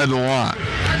Duncan will head to the line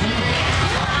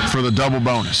for the double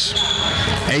bonus.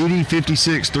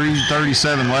 80-56,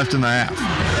 3:37 left in the half.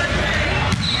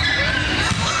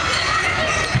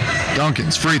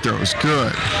 Duncan's free throw is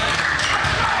good.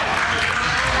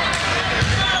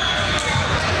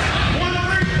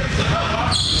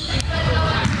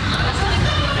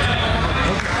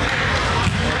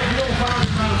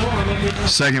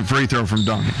 Second free throw from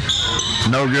Duncan.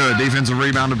 No good. Defensive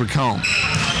rebound to Bacone.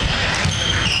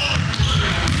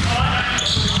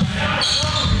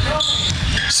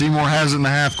 Seymour has it in the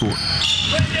half court.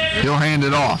 He'll hand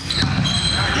it off.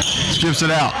 Skips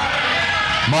it out.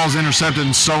 Ball's intercepted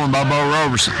and stolen by Bo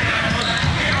Roberson.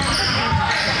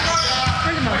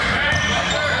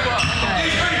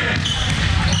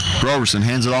 Roberson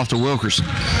hands it off to Wilkerson.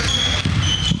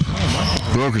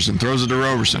 Wilkerson throws it to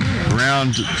Roberson.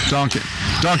 Around to Duncan.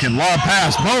 Duncan, lob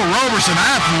pass. Bo Roberson,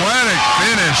 athletic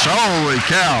finish. Holy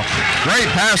cow. Great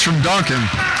pass from Duncan.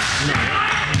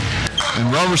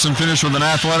 And Roberson finished with an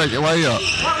athletic layup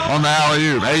on the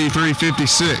alley-oop.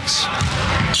 83-56.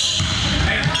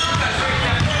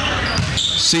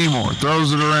 Seymour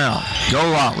throws it around.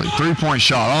 Golightly, three-point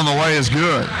shot on the way is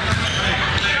good.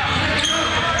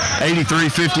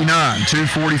 83-59,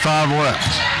 2:45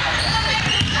 left.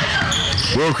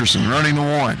 Wilkerson running the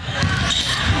one.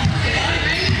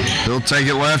 He'll take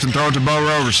it left and throw it to Bo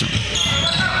Roberson.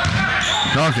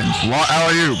 Duncan,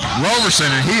 alley-oop. Roberson,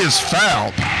 and he is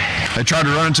fouled. They tried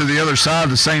to run into the other side of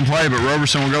the same play, but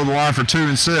Roberson will go to the line for two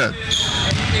instead.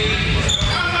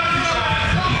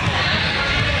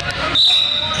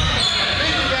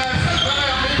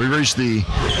 We reached the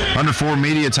under 4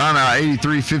 media timeout,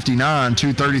 83-59,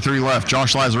 2:33 left.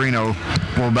 Josh Lazarino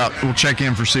will check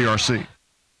in for CRC.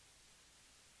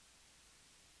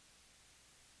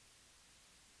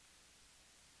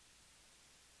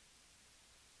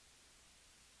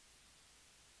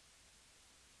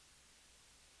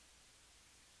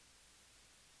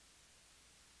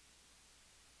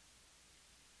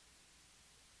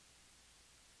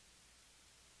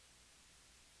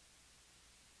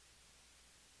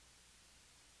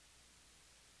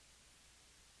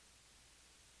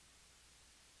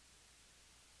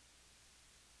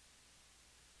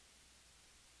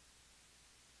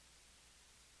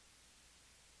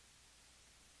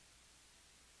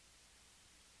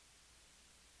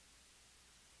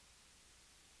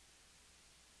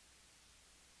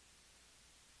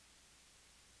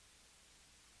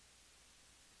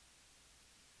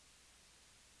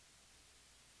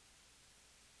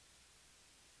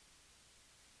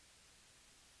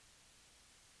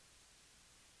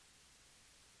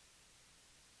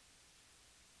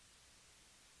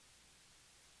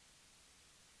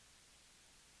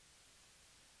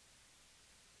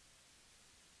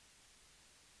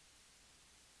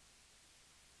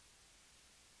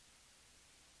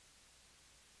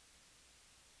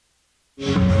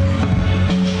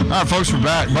 All right, folks, we're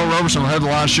back. Bo Roberson will head the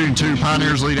line shooting two.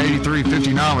 Pioneers lead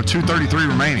 83-59 with 2:33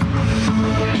 remaining.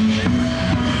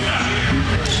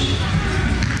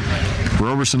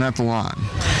 Roberson at the line.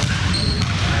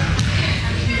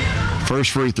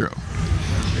 First free throw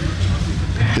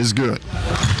is good.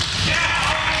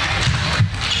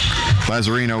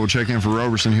 Lazarino will check in for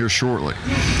Roberson here shortly.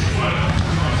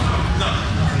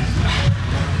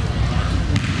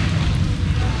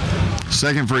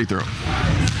 Second free throw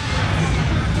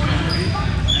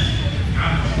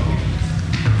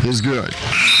is good.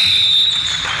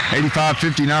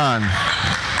 85-59.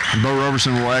 Bo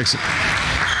Roberson will exit.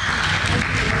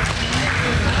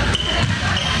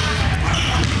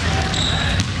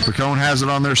 Bacone has it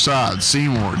on their side.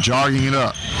 Seymour jogging it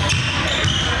up.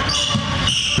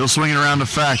 He'll swing it around to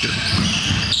Factor.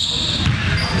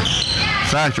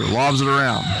 Factor lobs it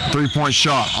around. Three-point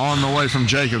shot on the way from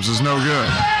Jacobs is no good.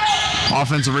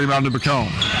 Offensive rebound to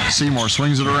Bacone. Seymour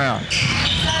swings it around.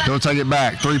 He'll take it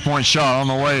back. Three-point shot on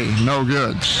the way. No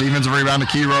good. Defensive rebound to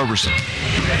Key Roberson.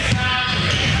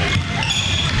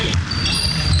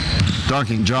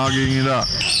 Duncan jogging it up.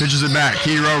 Pitches it back.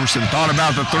 Key Roberson thought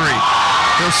about the three.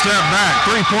 He'll step back.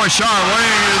 Three-point shot.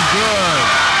 Wing is good.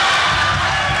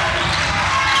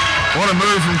 What a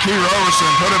move from Key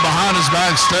Roberson. Put it behind his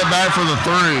back. Step back for the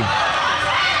three.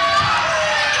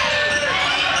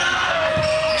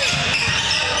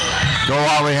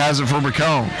 Golightly has it for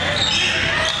Bacone.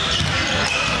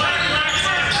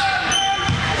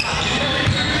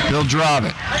 He'll drive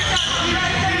it.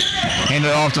 Hand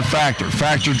it off to Factor.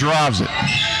 Factor drives it.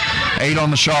 8 on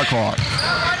the shot clock.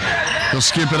 He'll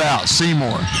skip it out.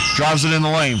 Seymour drives it in the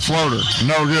lane. Floater.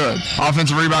 No good.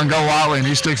 Offensive rebound, Golightly, and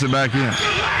he sticks it back in.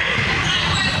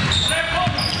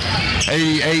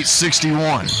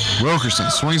 88-61. Wilkerson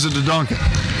swings it to Duncan.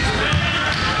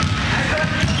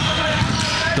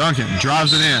 Duncan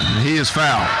drives it in, and he is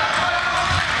fouled.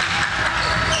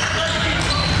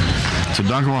 So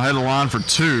Duncan will head the line for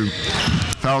two.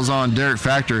 Fouls on Derek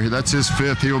Factor. That's his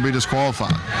fifth. He will be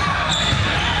disqualified.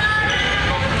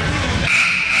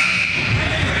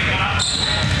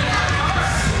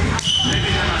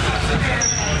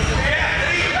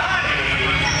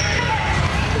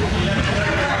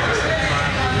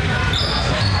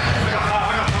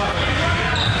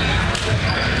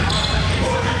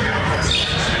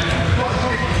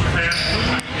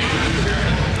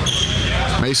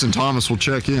 Mason Thomas will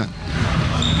check in.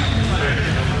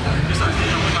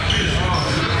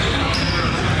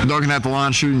 Duncan at the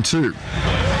line shooting 2.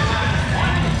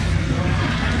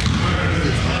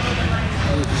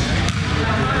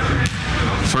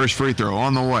 First free throw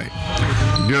on the way.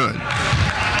 Good.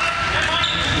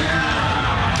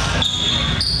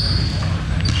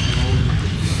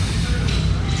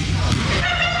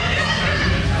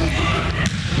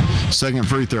 Second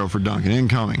free throw for Duncan,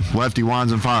 incoming. Lefty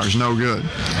winds and fires, no good.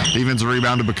 Defensive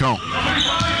rebound to Bacone.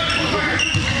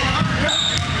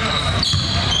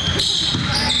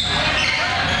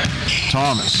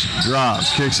 Thomas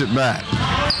drives, kicks it back.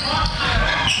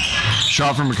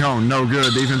 Shot from Bacone, no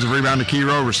good. Defensive rebound to Key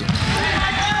Roberson.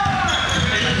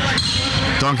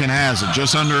 Duncan has it,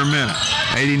 just under a minute.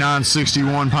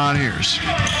 89-61 Pioneers.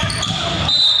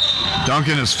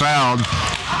 Duncan is fouled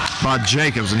by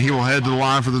Jacobs, and he will head to the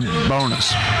line for the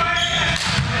bonus.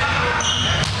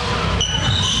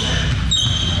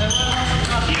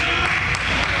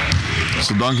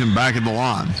 So Duncan back at the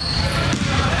line.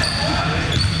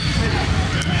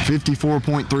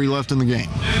 54.3 left in the game.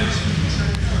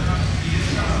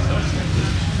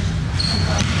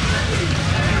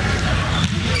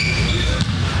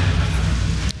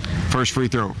 First free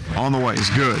throw on the way is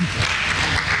good.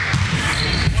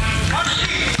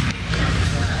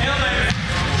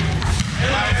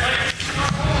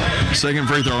 Second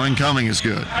free throw incoming is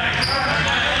good.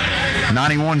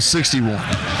 91-61.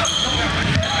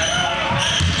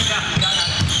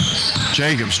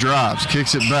 Jacobs drives,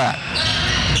 kicks it back.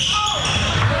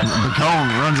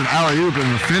 Bacone runs an alley-oop,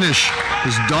 and the finish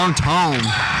is dunked home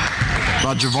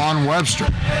by Javon Webster.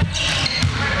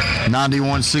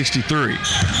 91-63.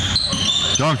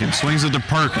 Duncan swings it to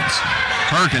Perkins.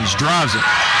 Perkins drives it.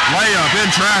 Layup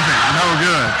in traffic, no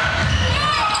good.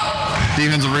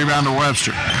 Defensive rebound to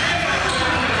Webster.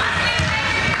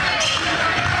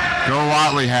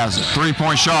 Golightly has it.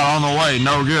 Three-point shot on the way,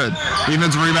 no good.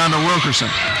 Defensive rebound to Wilkerson.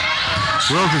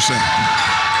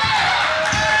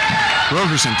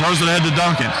 Wilkerson throws it ahead to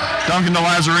Duncan. Duncan to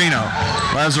Lazarino.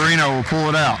 Lazarino will pull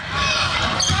it out.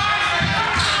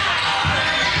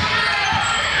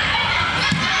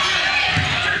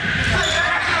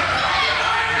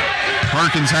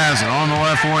 Perkins has it on the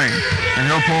left wing, and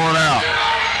he'll pull it out.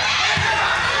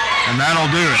 And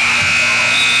that'll do it.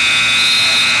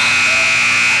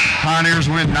 Pioneers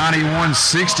win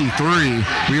 91-63.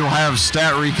 We will have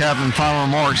stat recap and final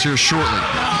remarks here shortly.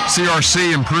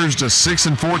 CRC improves to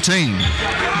 6-14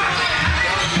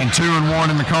 and 2-1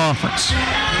 in the conference.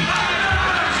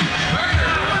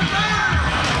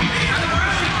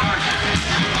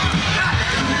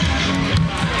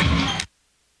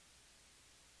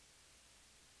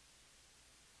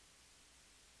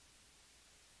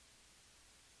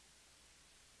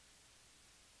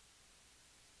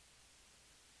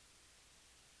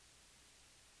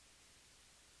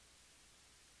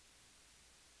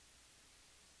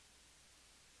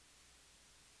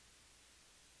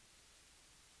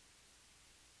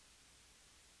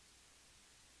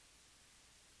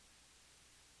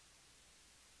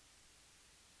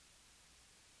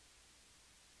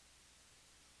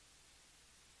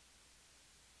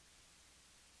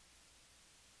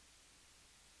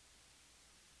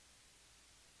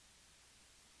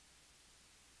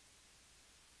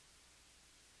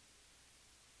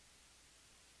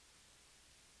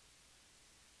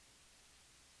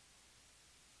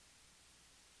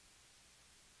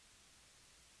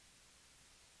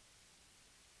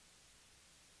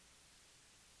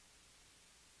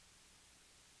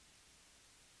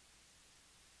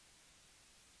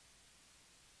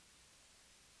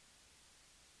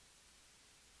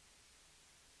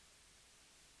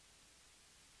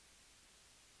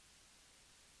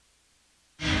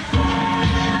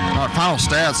 Final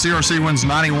stats, CRC wins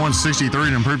 91-63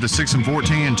 to improve to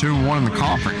 6-14 and 2-1 in the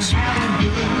conference.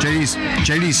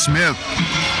 J.D. Smith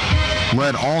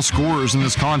led all scorers in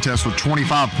this contest with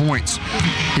 25 points.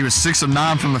 He was 6 of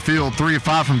 9 from the field, 3 of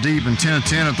 5 from deep, and 10 of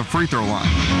 10 at the free throw line.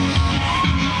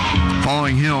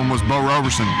 Following him was Bo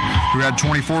Roberson, who had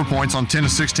 24 points on 10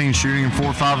 of 16 shooting and 4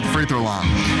 of 5 at the free throw line.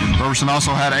 Roberson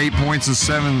also had 8 points and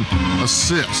 7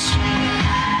 assists.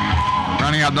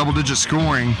 Rounding out double-digit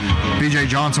scoring, B.J.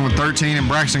 Johnson with 13 and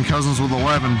Braxton Cousins with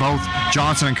 11. Both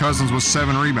Johnson and Cousins with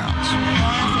 7 rebounds.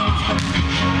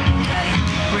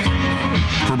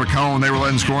 For Bacone, they were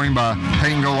led in scoring by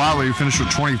Peyton Golightly, who finished with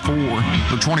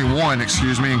 21,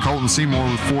 and Colton Seymour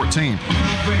with 14.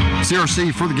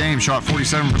 CRC for the game shot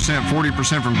 47%,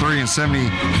 40% from 3, and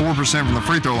 74% from the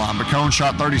free throw line. Bacone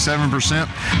shot 37%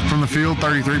 from the field,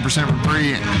 33% from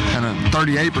 3, and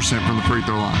 38% from the free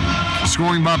throw line.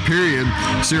 Scoring by period,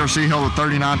 CRC held a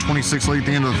 39-26 lead at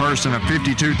the end of the first and a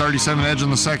 52-37 edge in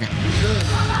the second.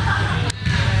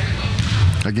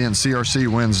 Again, CRC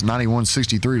wins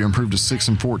 91-63 to improve to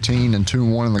 6-14 and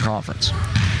 2-1 in the conference.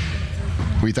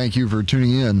 We thank you for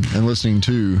tuning in and listening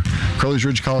to Crowley's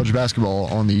Ridge College basketball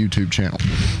on the YouTube channel.